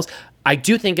themselves. I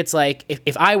do think it's like,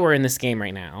 if I were in this game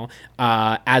right now,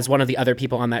 as one of the other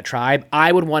people on that tribe,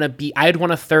 I'd want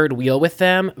to third wheel with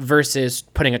them versus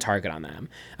putting a target on them.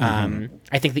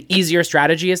 I think the easier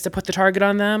strategy is to put the target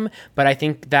on them, but I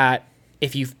think that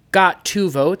if you've got 2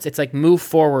 votes, it's like move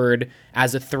forward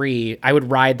as a 3. I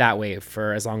would ride that wave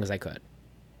for as long as I could.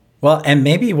 Well, and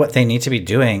maybe what they need to be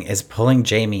doing is pulling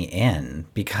Jamie in,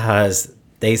 because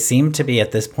they seem to be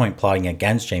at this point plotting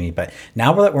against Jamie. But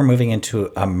now that we're moving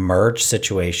into a merge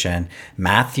situation,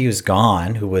 Matthew's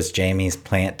gone, who was Jamie's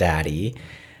plant daddy.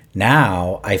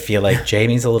 Now I feel like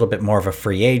Jamie's a little bit more of a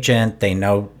free agent. They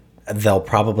know they'll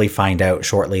probably find out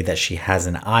shortly that she has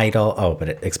an idol. Oh, but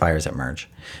it expires at merge.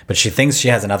 But she thinks she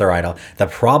has another idol. The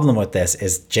problem with this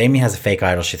is Jamie has a fake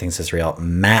idol she thinks is real.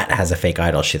 Matt has a fake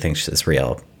idol she thinks is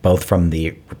real, both from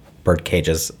the bird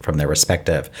cages from their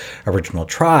respective original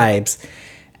tribes.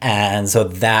 And so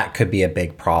that could be a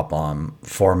big problem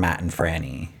for Matt and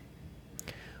Franny.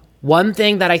 One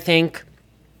thing that I think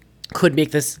could make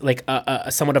this like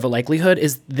a somewhat of a likelihood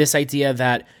is this idea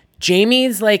that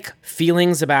Jamie's like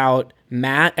feelings about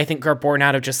Matt, I think, are born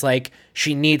out of just like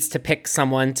she needs to pick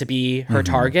someone to be her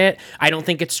target. I don't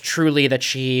think it's truly that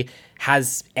she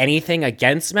has anything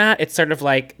against Matt. It's sort of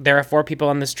like there are 4 people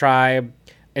on this tribe.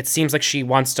 It seems like she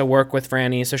wants to work with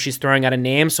Franny, so she's throwing out a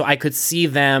name. So I could see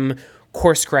them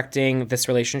course correcting this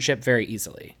relationship very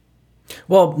easily.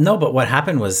 Well, no, but what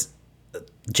happened was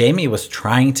Jamie was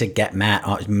trying to get Matt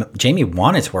on. Jamie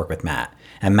wanted to work with Matt,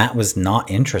 and Matt was not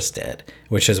interested,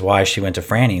 which is why she went to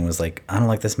Franny and was like, I don't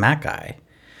like this Matt guy.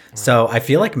 So I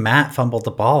feel like Matt fumbled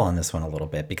the ball on this one a little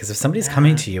bit, because if somebody's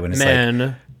coming to you and it's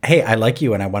like, hey, I like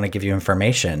you and I want to give you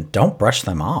information, don't brush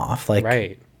them off. Like,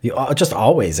 right. You just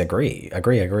always agree.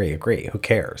 Who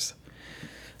cares?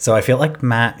 So I feel like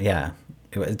Matt, yeah,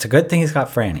 it's a good thing he's got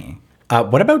Franny.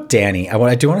 What about Danny?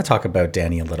 I do want to talk about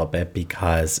Danny a little bit,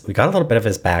 because we got a little bit of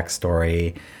his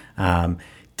backstory.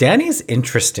 Danny's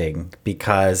interesting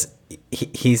because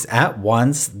he's at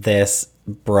once this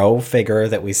bro figure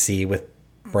that we see with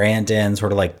Brandon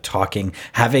sort of like talking,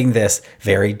 having this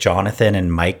very Jonathan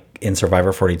and Mike in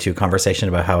Survivor 42 conversation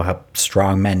about how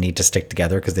strong men need to stick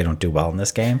together because they don't do well in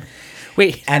this game.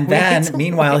 And then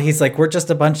meanwhile, he's like, we're just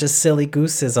a bunch of silly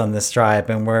gooses on this tribe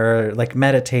and we're like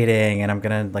meditating and I'm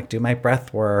going to like do my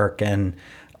breath work and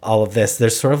all of this.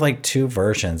 There's sort of like two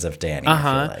versions of Danny, I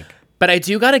feel like. But I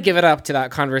do got to give it up to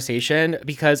that conversation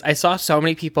because I saw so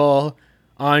many people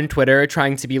on Twitter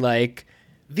trying to be like,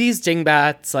 these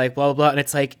dingbats, like blah, blah, blah. And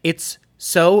it's like, it's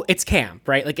camp,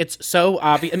 right? Like it's so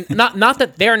obvious. And not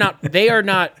that they are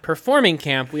not performing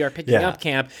camp. We are picking up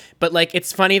camp. But like,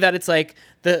 it's funny that it's like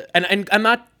and I'm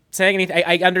not saying anything.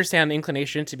 I understand the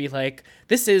inclination to be like,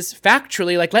 this is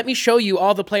factually like, let me show you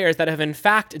all the players that have in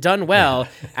fact done well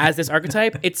as this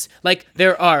archetype. It's like,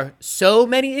 there are so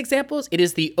many examples. It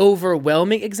is the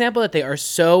overwhelming example that they are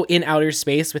so in outer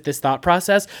space with this thought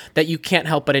process that you can't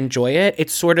help but enjoy it.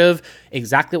 It's sort of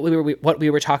exactly what we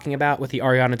were talking about with the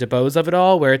Ariana DeBose of it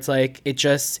all, where it's like, it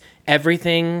just,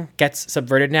 everything gets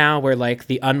subverted now where like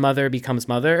the unmother becomes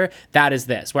mother. That is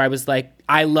this, where I was like,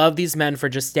 I love these men for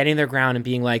just standing their ground and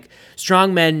being like,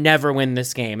 strong men never win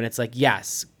this game. And it's like,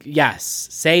 yes,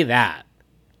 say that.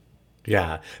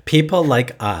 Yeah, people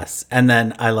like us. And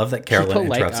then I love that Carolyn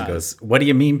interrupts and goes, what do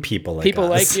you mean people like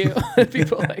people us? People like you.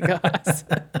 People like us.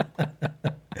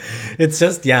 It's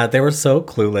just, they were so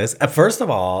clueless. First of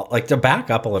all, like to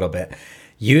back up a little bit,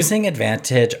 using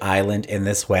Advantage Island in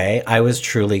this way, I was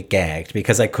truly gagged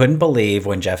because I couldn't believe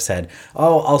when Jeff said,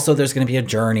 oh, also there's going to be a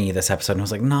journey this episode. And I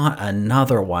was like, not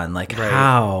another one. Like,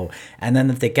 how? And then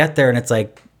if they get there and it's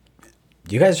like,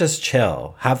 you guys just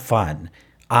chill, have fun.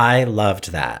 I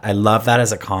loved that. I love that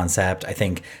as a concept. I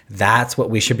think that's what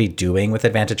we should be doing with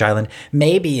Advantage Island.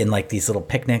 Maybe in like these little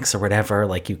picnics or whatever,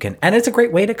 like you can, and it's a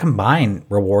great way to combine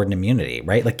reward and immunity,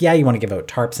 right? Like, you want to give out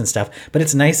tarps and stuff, but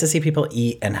it's nice to see people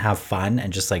eat and have fun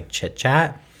and just like chit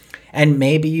chat. And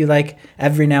maybe you like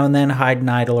every now and then hide an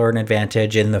idol or an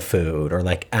advantage in the food or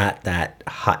like at that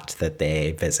hut that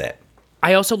they visit.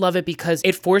 I also love it because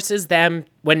it forces them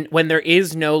when there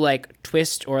is no like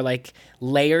twist or like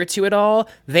layer to it all,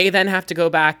 they then have to go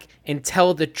back and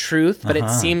tell the truth, but it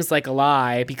seems like a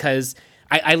lie because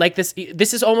I like this.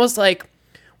 This is almost like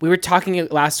we were talking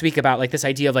last week about like this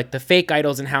idea of like the fake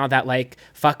idols and how that like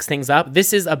fucks things up.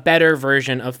 This is a better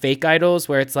version of fake idols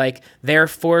where it's like they're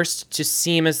forced to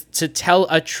seem as to tell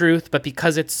a truth, but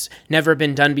because it's never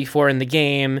been done before in the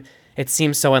game, it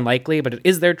seems so unlikely, but it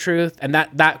is their truth. And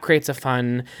that creates a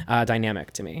fun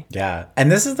dynamic to me. Yeah. And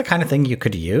this is the kind of thing you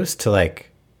could use to like,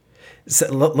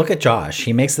 look at Josh.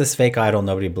 He makes this fake idol.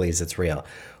 Nobody believes it's real.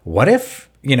 What if,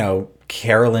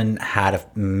 Carolyn had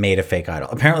made a fake idol?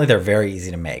 Apparently they're very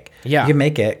easy to make. Yeah. You can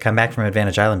make it, come back from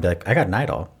Advantage Island and be like, I got an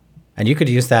idol. And you could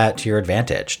use that to your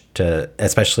advantage,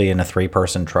 especially in a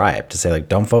 3-person tribe, to say, like,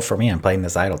 don't vote for me. I'm playing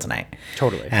this idol tonight.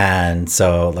 Totally. And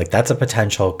so, like, that's a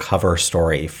potential cover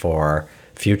story for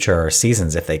future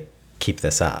seasons if they keep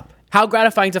this up. How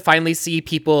gratifying to finally see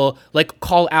people, like,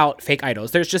 call out fake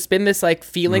idols. There's just been this, like,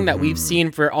 feeling that we've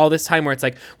seen for all this time where it's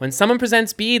like, when someone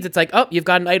presents beads, it's like, oh, you've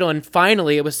got an idol. And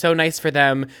finally, it was so nice for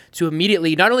them to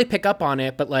immediately not only pick up on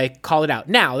it, but, like, call it out.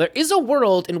 Now, there is a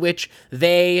world in which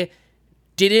they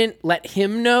didn't let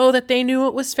him know that they knew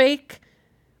it was fake,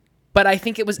 but I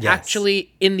think it was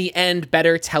actually in the end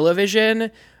better television,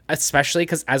 especially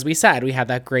because, as we said, we had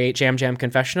that great Jam Jam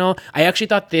confessional. I actually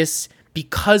thought this,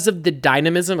 because of the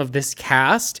dynamism of this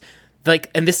cast, like,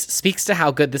 and this speaks to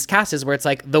how good this cast is, where it's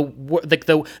like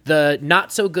the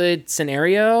not so good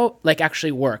scenario like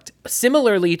actually worked.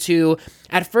 Similarly to,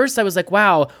 at first I was like,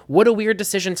 wow, what a weird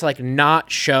decision to like not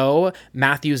show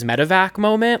Matthew's medevac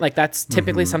moment. Like that's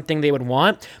typically something they would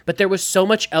want, but there was so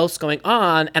much else going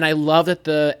on. And I love that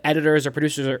the editors or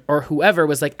producers or whoever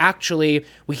was like, actually,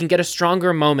 we can get a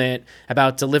stronger moment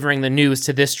about delivering the news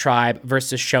to this tribe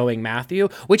versus showing Matthew,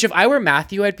 which if I were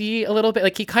Matthew, I'd be a little bit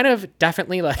like, he kind of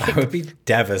definitely like, I would be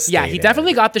devastated. Yeah, he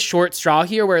definitely got the short straw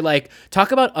here where like,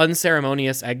 talk about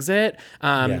unceremonious exit.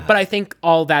 But I think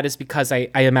all that is because I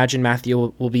imagine Matthew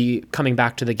will be coming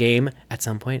back to the game at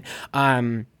some point.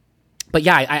 But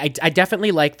yeah, I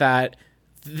definitely like that.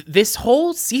 This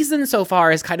whole season so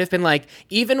far has kind of been like,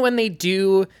 even when they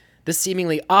do the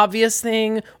seemingly obvious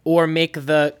thing or make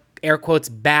the air quotes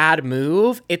bad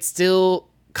move, it still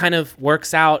kind of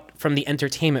works out from the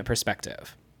entertainment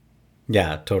perspective.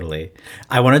 Yeah, totally.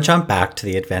 I want to jump back to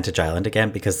the Advantage Island again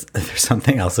because there's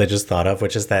something else I just thought of,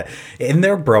 which is that in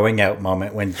their broing out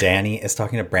moment when Danny is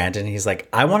talking to Brandon, he's like,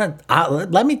 I want to,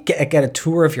 let me get a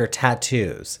tour of your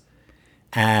tattoos.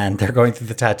 and they're going through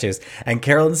the tattoos, and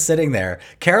Carolyn's sitting there.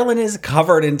 Carolyn is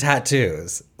covered in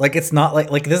tattoos. Like, it's not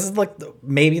like this is like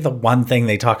maybe the one thing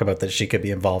they talk about that she could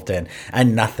be involved in,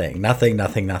 and nothing.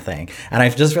 And I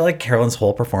just feel like Carolyn's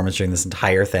whole performance during this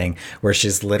entire thing, where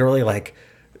she's literally like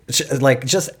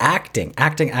just acting,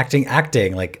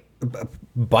 like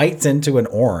bites into an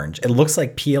orange. It looks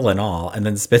like peel and all, and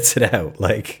then spits it out.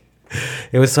 Like,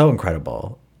 it was so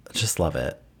incredible. Just love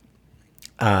it.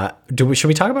 Should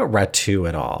we talk about Ratu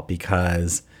at all?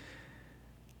 Because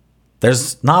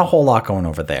there's not a whole lot going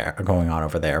on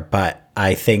over there. But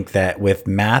I think that with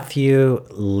Matthew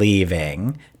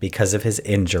leaving because of his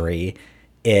injury,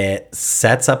 it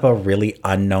sets up a really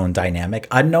unknown dynamic.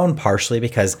 Unknown partially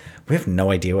because we have no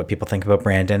idea what people think about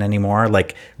Brandon anymore.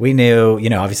 Like, we knew,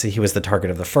 obviously he was the target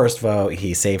of the first vote.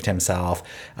 He saved himself,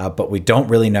 but we don't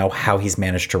really know how he's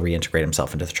managed to reintegrate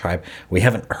himself into the tribe. We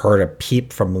haven't heard a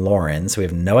peep from Lauren, so we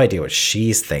have no idea what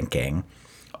she's thinking.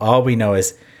 All we know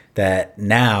is that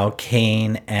now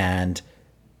Kane and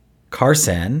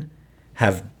Carson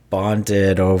have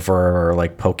bonded over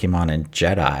like Pokemon and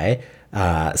Jedi.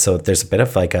 So there's a bit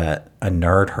of like a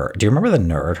nerd herd. Do you remember the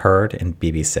nerd herd in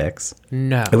BB6?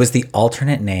 No. It was the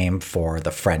alternate name for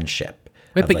the friendship.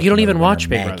 Wait, but like, you don't even when watch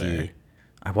Big Maggie- Brother.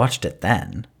 I watched it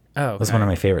then. Oh, okay. It was one of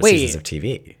my favorite seasons of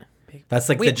TV. That's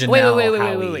like the Janelle,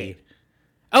 Howie. Wait.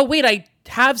 Oh, wait, I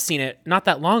have seen it not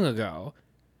that long ago.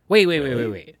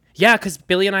 Wait. Yeah, because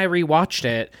Billy and I rewatched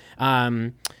it.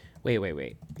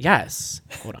 Wait. Yes.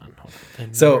 Hold on.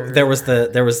 So there was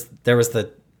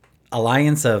the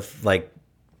alliance of like,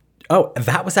 oh,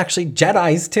 that was actually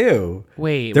Jedis too.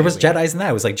 There was Jedis in that.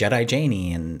 It was like Jedi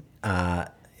Janie and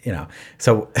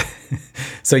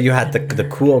so you had the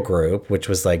cool group, which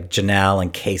was like Janelle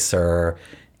and Kaser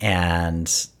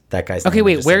and that guy's okay. name.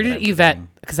 Wait, where did Yvette?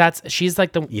 Because she's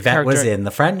like the Yvette character. was in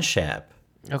the friendship.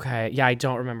 Okay, yeah, I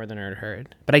don't remember the nerd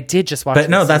herd, but I did just watch. But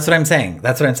no, that's what I'm saying.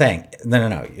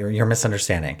 No, you're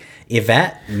misunderstanding.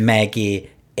 Yvette, Maggie,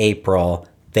 April,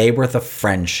 they were the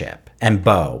friendship, and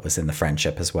Bo was in the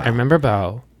friendship as well. I remember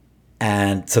Bo.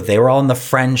 And so they were all in the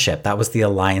friendship. That was the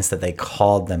alliance that they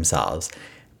called themselves.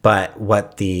 But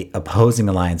what the opposing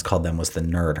alliance called them was the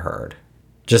nerd herd,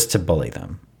 just to bully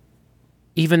them.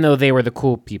 Even though they were the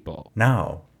cool people.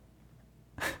 No.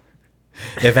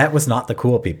 Yvette was not the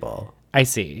cool people. I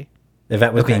see.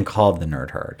 Yvette was being called the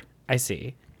nerd herd. I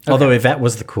see. Okay. Although Yvette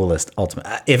was the coolest ultimate.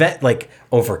 Yvette like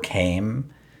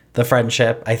overcame the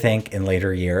friendship, I think, in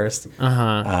later years.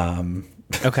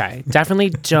 Okay.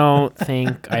 Definitely don't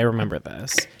think I remember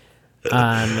this.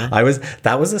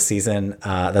 That was a season,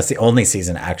 that's the only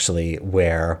season actually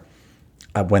where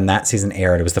when that season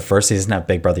aired, it was the first season of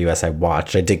Big Brother US I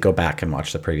watched. I did go back and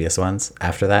watch the previous ones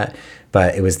after that,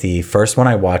 but it was the first one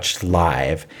I watched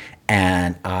live,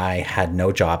 and I had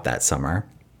no job that summer.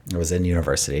 I was in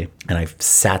university, and I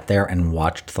sat there and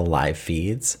watched the live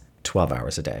feeds 12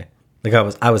 hours a day. Like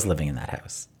I was living in that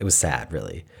house. It was sad,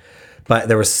 really. But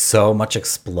there was so much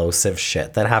explosive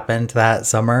shit that happened that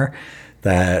summer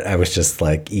that I was just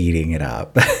like eating it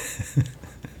up.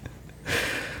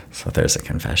 So there's a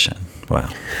confession. Wow.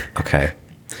 Okay.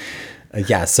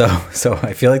 Yeah, so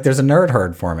I feel like there's a nerd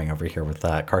herd forming over here with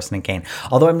Carson and Kane.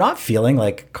 Although I'm not feeling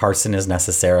like Carson is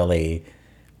necessarily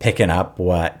picking up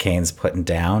what Kane's putting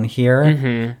down here.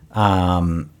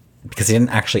 Mm-hmm. Because he didn't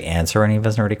actually answer any of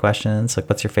his nerdy questions. Like,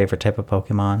 what's your favorite type of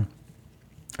Pokemon?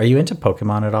 Are you into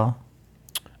Pokemon at all?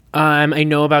 I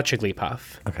know about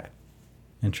Jigglypuff. Okay.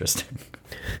 Interesting.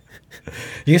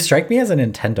 You strike me as a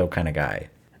Nintendo kind of guy.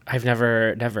 I've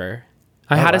never.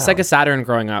 I had a Sega Saturn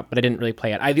growing up, but I didn't really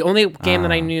play it. The only game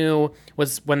that I knew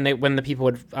was when the people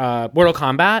would Mortal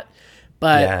Kombat,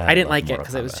 but Yeah, I didn't I love like it Mortal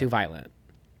because it was Kombat. too violent.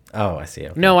 Oh, I see.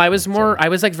 Okay. No, I was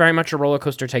like very much a Roller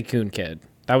Coaster Tycoon kid.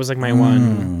 That was like my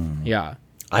one. Yeah.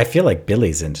 I feel like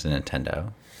Billy's into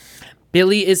Nintendo.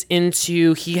 Billy is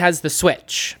into. He has the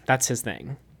Switch. That's his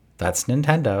thing. That's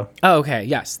Nintendo. Oh, okay.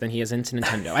 Yes, then he is into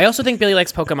Nintendo. I also think Billy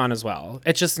likes Pokemon as well.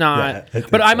 It's just not. Yeah, I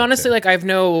think but I'm so, honestly too. like I have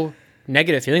no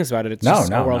negative feelings about it. It's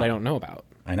just a world I don't know about.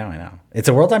 I know. It's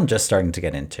a world I'm just starting to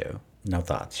get into. No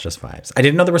thoughts, just vibes. I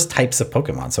didn't know there was types of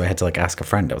Pokemon, so I had to like ask a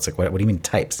friend. I was like, what do you mean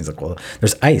types? And he's like, well,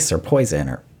 there's ice or poison,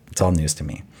 or it's all news to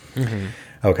me. Mm-hmm.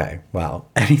 Okay, well,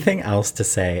 anything else to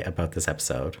say about this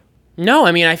episode? No,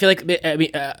 I mean, I feel like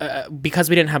because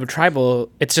we didn't have a tribal,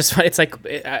 it's like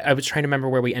I was trying to remember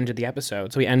where we ended the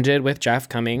episode. So we ended with Jeff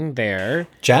coming there.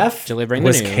 Jeff delivering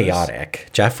was the news. chaotic.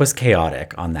 Jeff was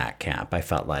chaotic on that camp, I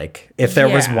felt like. If there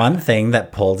was one thing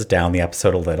that pulled down the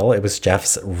episode a little, it was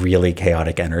Jeff's really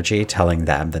chaotic energy telling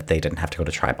them that they didn't have to go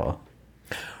to tribal.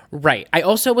 Right. I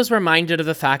also was reminded of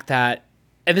the fact that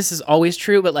and this is always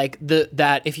true, but like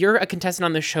that if you're a contestant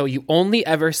on the show, you only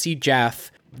ever see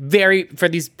Jeff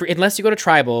unless you go to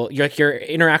tribal, your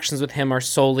interactions with him are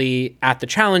solely at the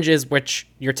challenges, which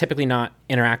you're typically not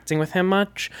interacting with him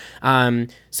much.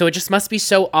 So it just must be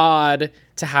so odd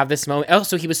to have this moment.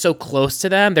 Also, he was so close to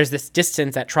them. There's this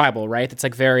distance at tribal, right? That's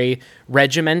like very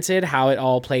regimented how it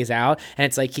all plays out. And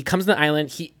it's like he comes to the island,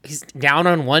 he's down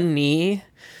on one knee.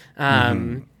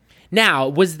 Now,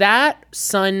 was that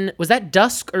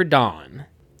dusk or dawn?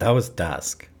 That was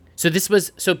dusk.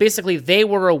 So basically they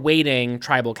were awaiting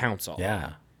tribal council.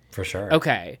 Yeah, for sure.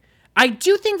 Okay. I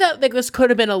do think that like this could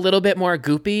have been a little bit more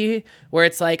goopy, where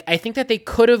it's like, I think that they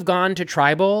could have gone to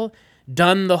tribal,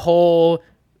 done the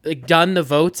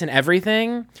votes and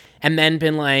everything, and then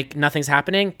been like, nothing's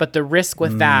happening. But the risk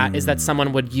with that is that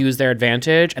someone would use their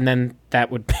advantage, and then that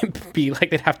would be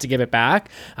like, they'd have to give it back.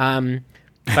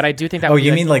 But I do think that. Oh,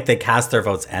 you mean like they cast their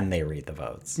votes and they read the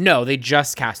votes? No, they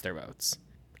just cast their votes.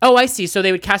 Oh, I see. So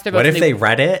they would cast their votes. What if they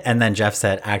read it and then Jeff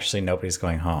said, actually, nobody's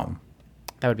going home?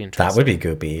 That would be interesting. That would be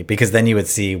goopy, because then you would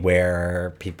see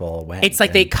where people went. It's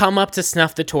like they come up to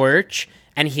snuff the torch,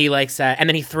 and he like said, and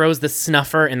then he throws the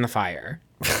snuffer in the fire.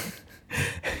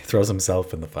 Throws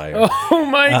himself in the fire. Oh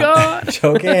my God.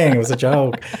 Joking. It was a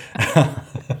joke.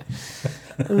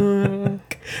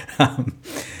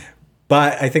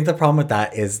 But I think the problem with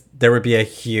that is there would be a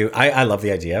huge... I love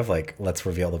the idea of like, let's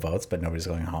reveal the votes, but nobody's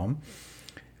going home.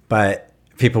 But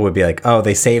people would be like, oh,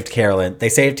 they saved Carolyn. They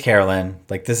saved Carolyn.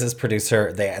 Like, this is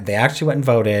producer. They actually went and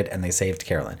voted and they saved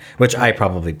Carolyn, which I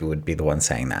probably would be the one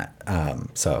saying that.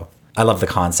 So I love the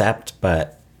concept,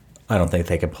 but I don't think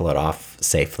they could pull it off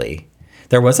safely.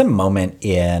 There was a moment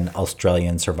in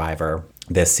Australian Survivor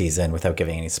this season, without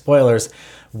giving any spoilers,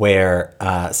 where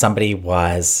somebody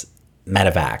was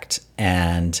medevaced,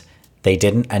 and they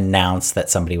didn't announce that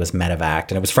somebody was medevaced,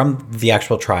 and it was from the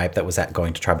actual tribe that was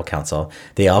going to tribal council.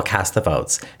 They all cast the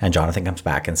votes, and Jonathan comes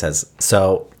back and says,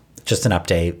 so just an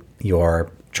update,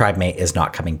 your tribe mate is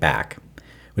not coming back.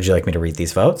 Would you like me to read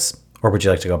these votes, or would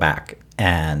you like to go back?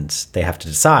 And they have to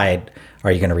decide,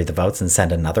 are you going to read the votes and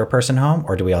send another person home,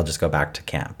 or do we all just go back to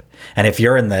camp? And if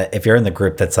you're in the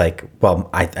group that's like, well,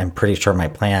 I'm pretty sure my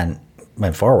plan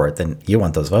went forward, then you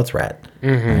want those votes read.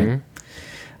 Right?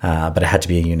 But it had to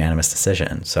be a unanimous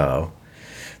decision. So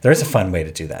there's a fun way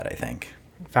to do that, I think.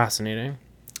 Fascinating.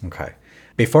 Okay.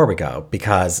 Before we go,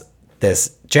 because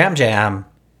this Jam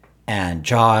and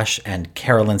Josh and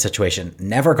Carolyn situation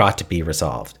never got to be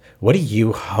resolved, what do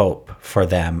you hope for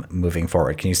them moving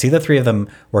forward? Can you see the three of them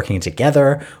working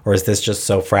together, or is this just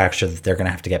so fractured that they're going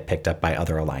to have to get picked up by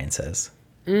other alliances?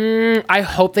 I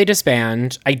hope they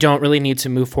disband. I don't really need to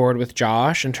move forward with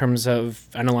Josh in terms of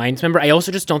an alliance member. I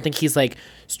also just don't think he's like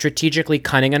strategically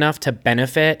cunning enough to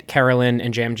benefit Carolyn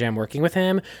and Jam working with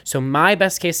him. So my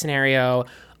best case scenario,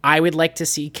 I would like to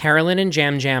see Carolyn and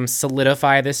Jam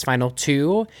solidify this final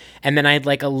two, and then I'd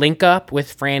like a link up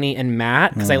with Franny and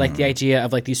Matt, because I like the idea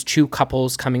of like these two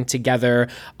couples coming together,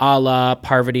 a la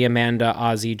Parvati, Amanda,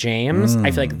 Ozzy, James.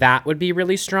 I feel like that would be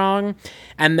really strong.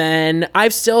 And then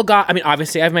I've still got, I mean,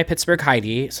 obviously I have my Pittsburgh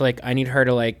Heidi, so like I need her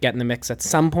to like get in the mix at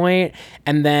some point.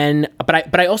 And then,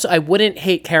 but I wouldn't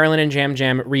hate Carolyn and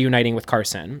Jam reuniting with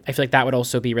Carson. I feel like that would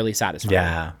also be really satisfying.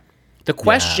 Yeah. The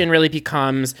question really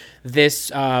becomes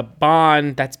this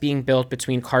bond that's being built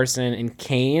between Carson and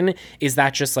Kane. Is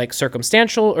that just like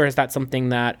circumstantial, or is that something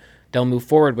that they'll move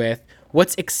forward with?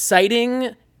 What's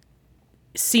exciting,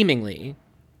 seemingly,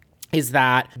 is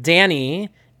that Danny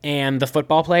and the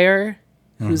football player,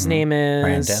 whose name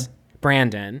is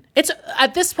Brandon. It's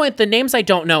at this point, the names I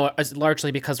don't know is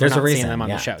largely because we're not seeing them on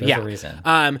the show. There's a reason.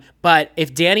 But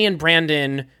if Danny and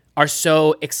Brandon are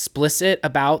so explicit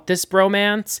about this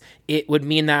bromance, it would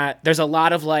mean that there's a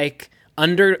lot of like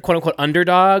quote unquote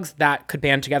underdogs that could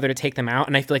band together to take them out.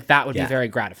 And I feel like that would be very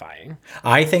gratifying.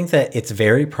 I think that it's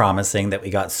very promising that we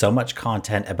got so much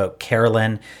content about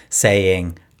Carolyn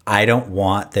saying, I don't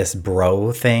want this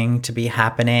bro thing to be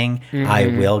happening. I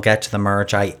will get to the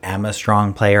merch. I am a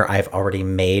strong player. I've already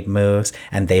made moves,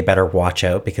 and they better watch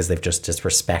out because they've just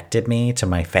disrespected me to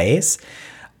my face.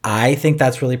 I think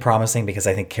that's really promising, because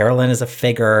I think Carolyn is a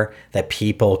figure that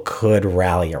people could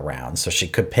rally around. So she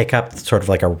could pick up sort of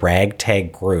like a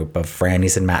ragtag group of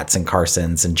Franny's and Matt's and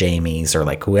Carson's and Jamie's, or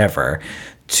like whoever,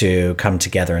 to come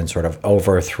together and sort of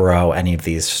overthrow any of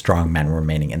these strong men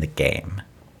remaining in the game.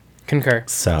 Concur.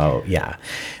 So, yeah.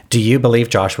 Do you believe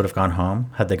Josh would have gone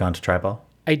home had they gone to tribal?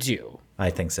 I do.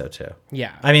 I think so, too.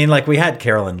 Yeah. I mean, like, we had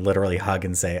Carolyn literally hug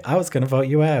and say, I was going to vote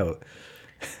you out.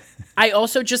 I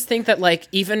also just think that, like,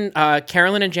 even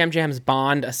Carolyn and Jam's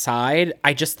bond aside,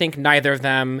 I just think neither of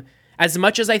them, as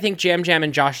much as I think Jam Jam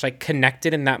and Josh like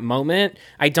connected in that moment,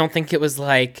 I don't think it was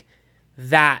like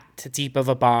that deep of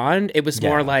a bond. It was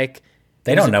more like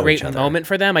they it was don't know a great each other. moment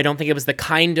for them. I don't think it was the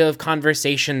kind of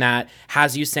conversation that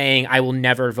has you saying, I will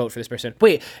never vote for this person.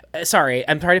 Wait, sorry,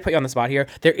 I'm trying to put you on the spot here.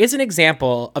 There is an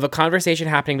example of a conversation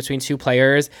happening between two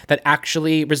players that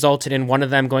actually resulted in one of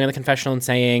them going in the confessional and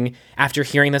saying, after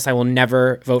hearing this, I will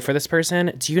never vote for this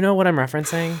person. Do you know what I'm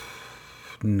referencing?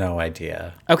 No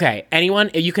idea. Okay,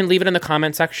 anyone, you can leave it in the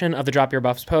comment section of the Drop Your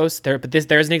Buffs post.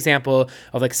 There's an example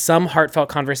of like some heartfelt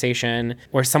conversation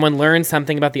where someone learns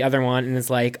something about the other one and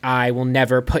is like, I will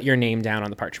never put your name down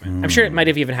on the parchment. I'm sure it might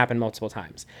have even happened multiple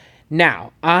times.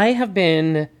 Now, I have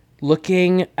been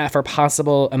looking for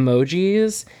possible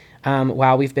emojis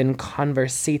while we've been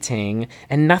conversating,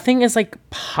 and nothing is like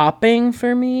popping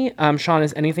for me. Sean,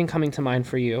 is anything coming to mind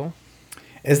for you?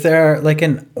 Is there like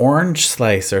an orange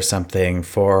slice or something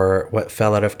for what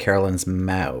fell out of Carolyn's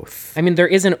mouth? I mean, there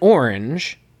is an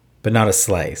orange. But not a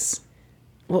slice.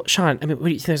 Well, Sean, I mean, what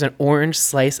do you think? There's an orange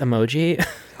slice emoji?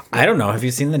 I don't know. Have you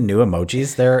seen the new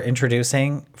emojis they're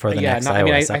introducing for the next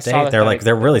iOS update? I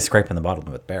They're really scraping the bottom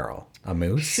of the barrel. A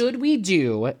moose? Should we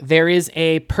do, there is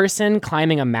a person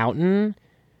climbing a mountain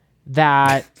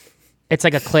that it's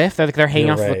like a cliff. They're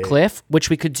hanging off of a cliff, which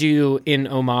we could do in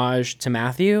homage to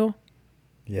Matthew.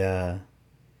 Yeah.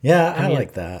 Yeah, I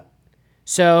like that.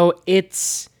 So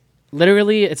it's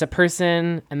literally, it's a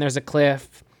person and there's a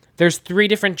cliff. There's 3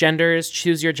 different genders.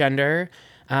 Choose your gender.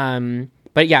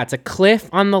 But yeah, it's a cliff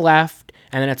on the left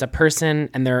and then it's a person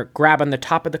and they're grabbing the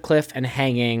top of the cliff and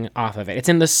hanging off of it. It's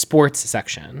in the sports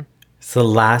section. It's the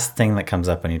last thing that comes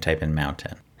up when you type in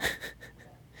mountain.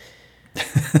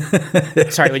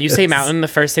 Sorry, when you say mountain, the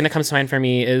first thing that comes to mind for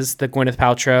me is the Gwyneth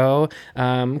Paltrow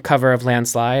cover of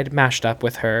Landslide mashed up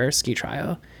with her ski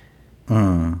trial.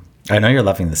 I know you're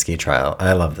loving the ski trial.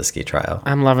 I love the ski trial.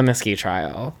 I'm loving the ski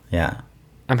trial. Yeah.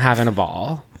 I'm having a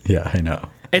ball. Yeah, I know.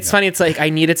 It's funny. It's like I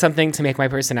needed something to make my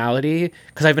personality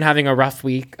because I've been having a rough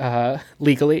week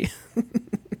legally.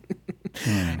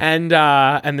 And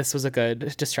this was a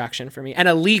good distraction for me and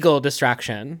a legal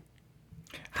distraction.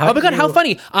 Oh my God, how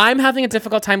funny. I'm having a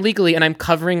difficult time legally and I'm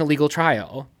covering a legal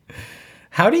trial.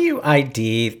 How do you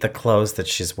ID the clothes that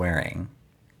she's wearing?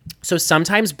 So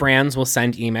sometimes brands will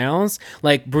send emails,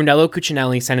 like Brunello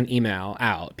Cucinelli sent an email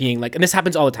out being like, and this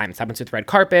happens all the time. This happens with red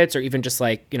carpets or even just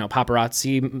like, you know,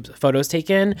 paparazzi photos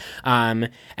taken. And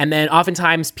then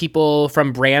oftentimes people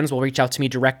from brands will reach out to me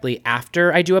directly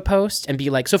after I do a post and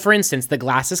be like, so for instance, the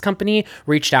glasses company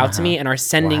reached out to me and are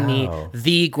sending me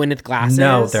the Gwyneth glasses.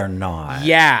 No, they're not.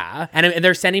 Yeah. And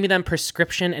they're sending me them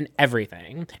prescription and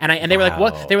everything. And they were like,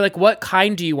 what? They were like, what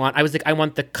kind do you want? I was like, I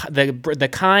want the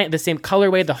kind, the same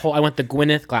colorway, the whole, I want the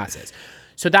Gwyneth glasses.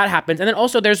 So that happens. And then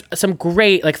also there's some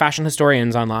great like fashion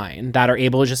historians online that are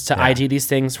able just to ID these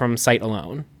things from sight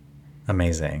alone.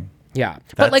 Amazing. Yeah.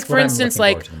 But like for instance,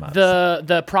 like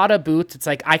the Prada boots, it's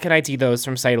like I can ID those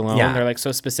from sight alone. Yeah. They're like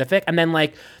so specific. And then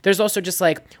like there's also just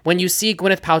like when you see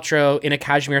Gwyneth Paltrow in a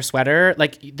cashmere sweater,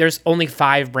 like there's only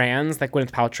 5 brands that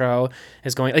Gwyneth Paltrow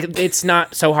is going, like it's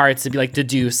not so hard to be like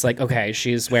deduce like, okay,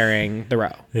 she's wearing the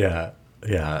row. Yeah.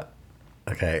 Yeah.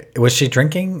 Okay. Was she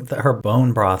drinking her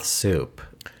bone broth soup?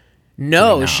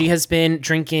 No, she has been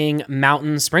drinking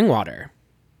mountain spring water.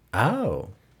 Oh.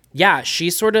 Yeah, she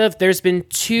sort of, there's been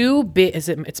 2 big,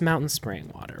 it's mountain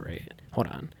spring water, right? Hold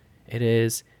on. It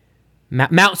is,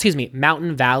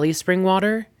 Mountain Valley spring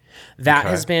water. That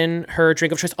has been her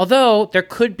drink of choice. Although there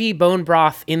could be bone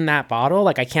broth in that bottle.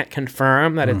 Like I can't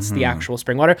confirm that it's the actual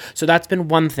spring water. So that's been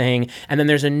one thing. And then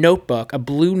there's a notebook, a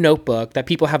blue notebook that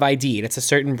people have ID'd. It's a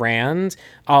certain brand.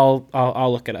 I'll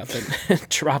look it up and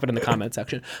drop it in the comment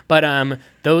section. But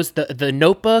the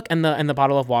notebook and the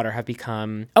bottle of water have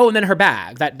become, and then her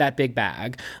bag, that big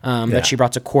bag that she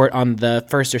brought to court on the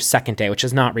first or second day, which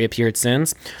has not reappeared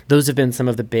since. Those have been some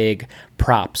of the big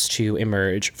props to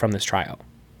emerge from this trial.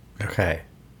 Okay.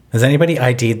 Has anybody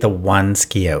ID'd the one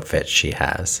ski outfit she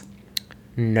has?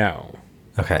 No.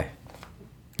 Okay.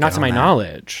 Not to my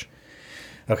knowledge.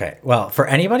 Okay. Well, for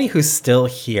anybody who's still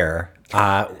here,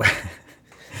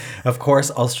 of course,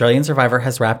 Australian Survivor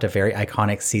has wrapped a very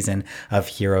iconic season of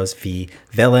Heroes v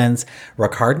Villains.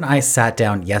 Ricard and I sat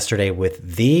down yesterday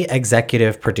with the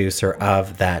executive producer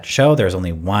of that show. There's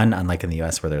only one, unlike in the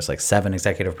US where there's like 7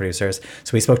 executive producers.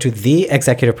 So we spoke to the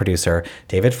executive producer,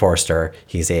 David Forster.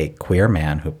 He's a queer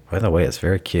man who, by the way, is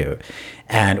very cute.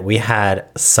 And we had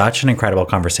such an incredible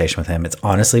conversation with him. It's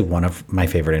honestly one of my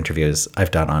favorite interviews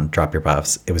I've done on Drop Your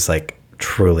Buffs. It was like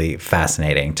truly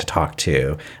fascinating to talk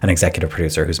to an executive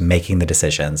producer who's making the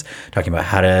decisions, talking about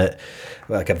how to,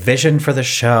 like, a vision for the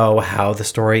show, how the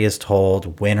story is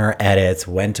told, winner edits,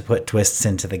 when to put twists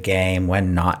into the game,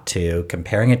 when not to,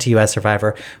 comparing it to US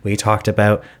Survivor. We talked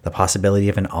about the possibility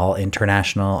of an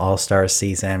all-international all-stars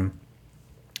season.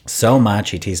 So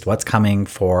much. He teased what's coming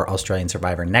for Australian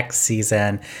Survivor next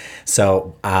season.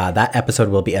 So that episode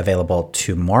will be available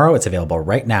tomorrow. It's available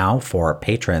right now for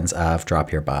patrons of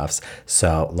Drop Your Buffs.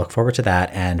 So look forward to that.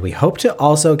 And we hope to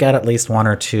also get at least 1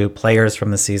 or 2 players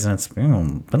from the season. It's been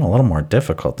a little more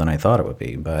difficult than I thought it would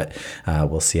be, but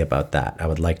we'll see about that. I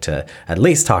would like to at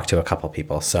least talk to a couple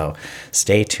people. So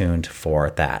stay tuned for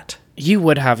that. You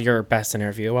would have your best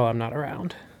interview while I'm not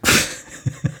around.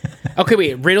 Okay,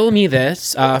 wait, riddle me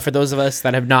this. For those of us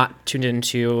that have not tuned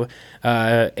into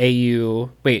HVV,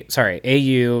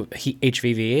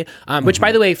 which,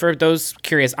 by the way, for those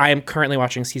curious, I am currently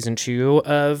watching season 2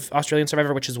 of Australian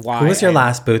Survivor, which is why... Who was your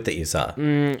last boot that you saw?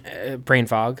 Brain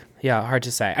fog. Yeah, hard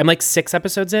to say. I'm like 6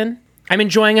 episodes in. I'm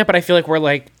enjoying it, but I feel like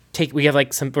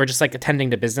we're just like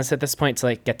attending to business at this point to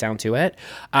like get down to it.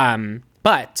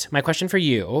 But my question for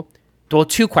you, well,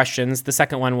 2 questions. The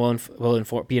second one will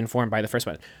be informed by the first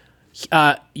one.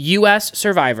 US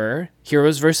Survivor,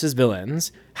 heroes versus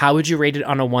villains. How would you rate it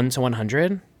on a 1 to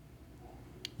 100?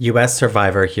 US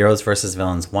Survivor, heroes versus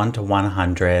villains, 1 to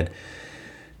 100,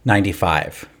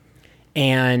 95.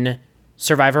 And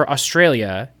Survivor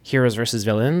Australia, heroes versus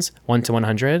villains, 1 to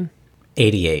 100?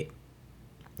 88.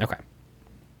 Okay.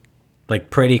 Like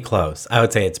pretty close. I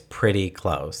would say it's pretty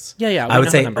close. Yeah. I would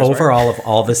say overall of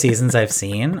all the seasons I've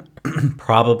seen,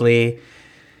 probably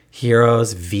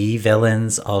Heroes v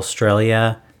Villains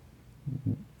Australia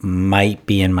might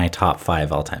be in my top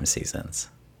 5 all-time seasons.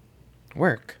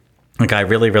 Work. Like, I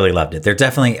really, really loved it. There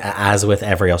definitely, as with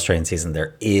every Australian season,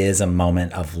 there is a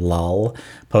moment of lull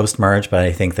post-merge, but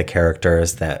I think the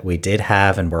characters that we did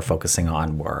have and we're focusing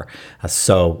on were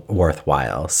so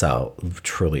worthwhile. So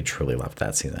truly, truly loved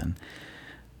that season.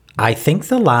 I think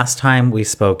the last time we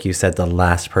spoke, you said the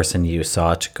last person you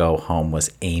saw to go home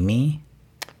was Amy.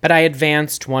 But I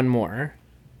advanced 1 more.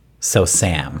 So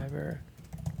Sam.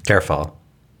 Careful.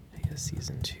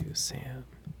 Season 2, Sam.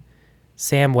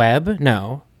 Sam Webb?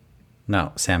 No,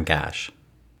 Sam Gash.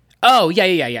 Oh,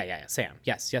 yeah. Sam.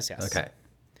 Yes. Okay.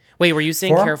 Wait, were you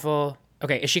saying careful?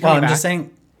 Okay, is she coming back? I'm just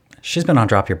saying, she's been on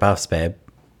Drop Your Buffs, babe.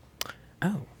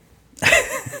 Oh.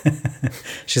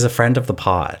 She's a friend of the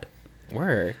pod.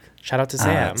 Work. Shout out to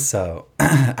Sam. So,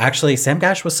 actually, Sam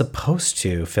Gash was supposed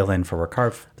to fill in for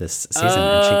Ricard this season,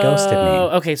 and she ghosted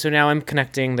me. Okay, so now I'm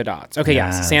connecting the dots. Okay,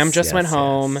 yes. Sam just went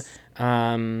home.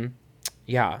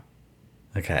 Yeah.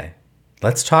 Okay.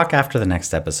 Let's talk after the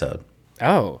next episode.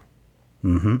 Oh.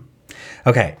 Mm-hmm.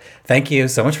 Okay. Thank you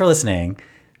so much for listening.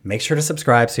 Make sure to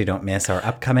subscribe so you don't miss our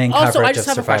upcoming coverage of Survivor. Also, I just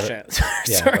have a question.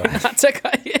 Sorry not to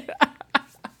cut you.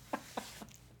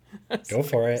 Go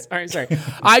for it. Sorry.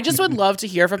 I just would love to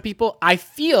hear from people. I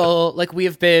feel like we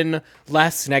have been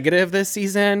less negative this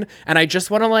season, and I just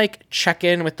want to like check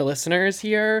in with the listeners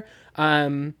here.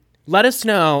 Let us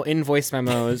know in voice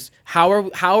memos how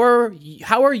are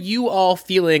you all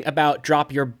feeling about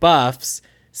Drop Your Buffs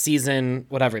season,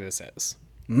 whatever this is.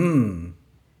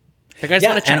 Like, I just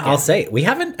want to check in. I'll say we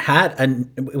haven't had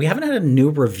a new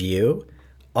review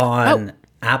on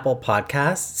Apple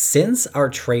Podcasts since our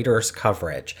Traders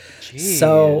coverage. Jeez.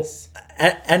 So,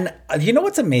 and you know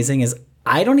what's amazing is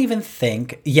I don't even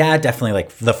think, definitely like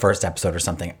the first episode or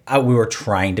something, we were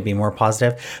trying to be more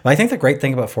positive. But I think the great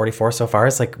thing about 44 so far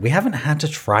is like we haven't had to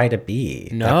try to be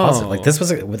that positive. Like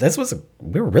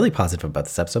we were really positive about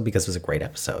this episode because it was a great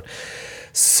episode.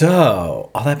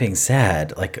 So all that being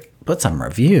said, like put some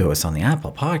reviews on the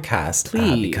Apple Podcast,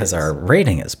 please, because our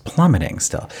rating is plummeting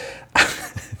still.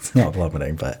 It's not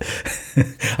plummeting, but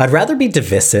I'd rather be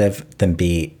divisive than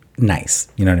be nice.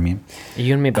 You know what I mean?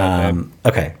 You and me both.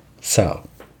 Okay. So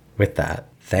with that,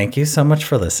 thank you so much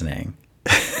for listening.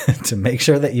 To make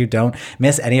sure that you don't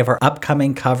miss any of our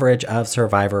upcoming coverage of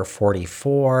Survivor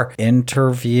 44,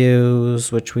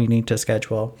 interviews, which we need to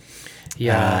schedule,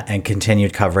 and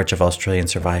continued coverage of Australian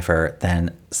Survivor,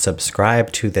 then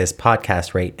subscribe to this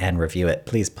podcast, rate and review it,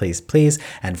 please, please, please,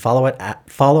 and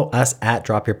follow us at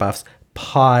Drop Your Buffs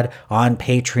Pod on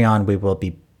Patreon. We will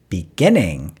be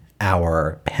beginning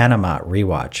our Panama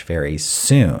rewatch very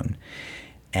soon.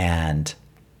 And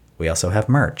we also have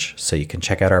merch, so you can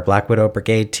check out our Black Widow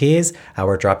Brigade tees,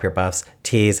 our Drop Your Buffs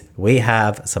tees. We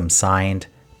have some signed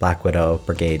Black Widow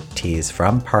Brigade tees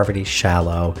from Parvati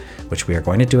Shallow, which we are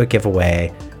going to do a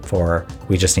giveaway for.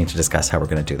 We just need to discuss how we're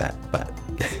going to do that, but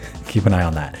keep an eye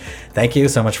on that. Thank you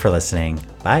so much for listening.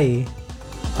 Bye.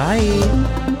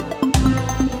 Bye.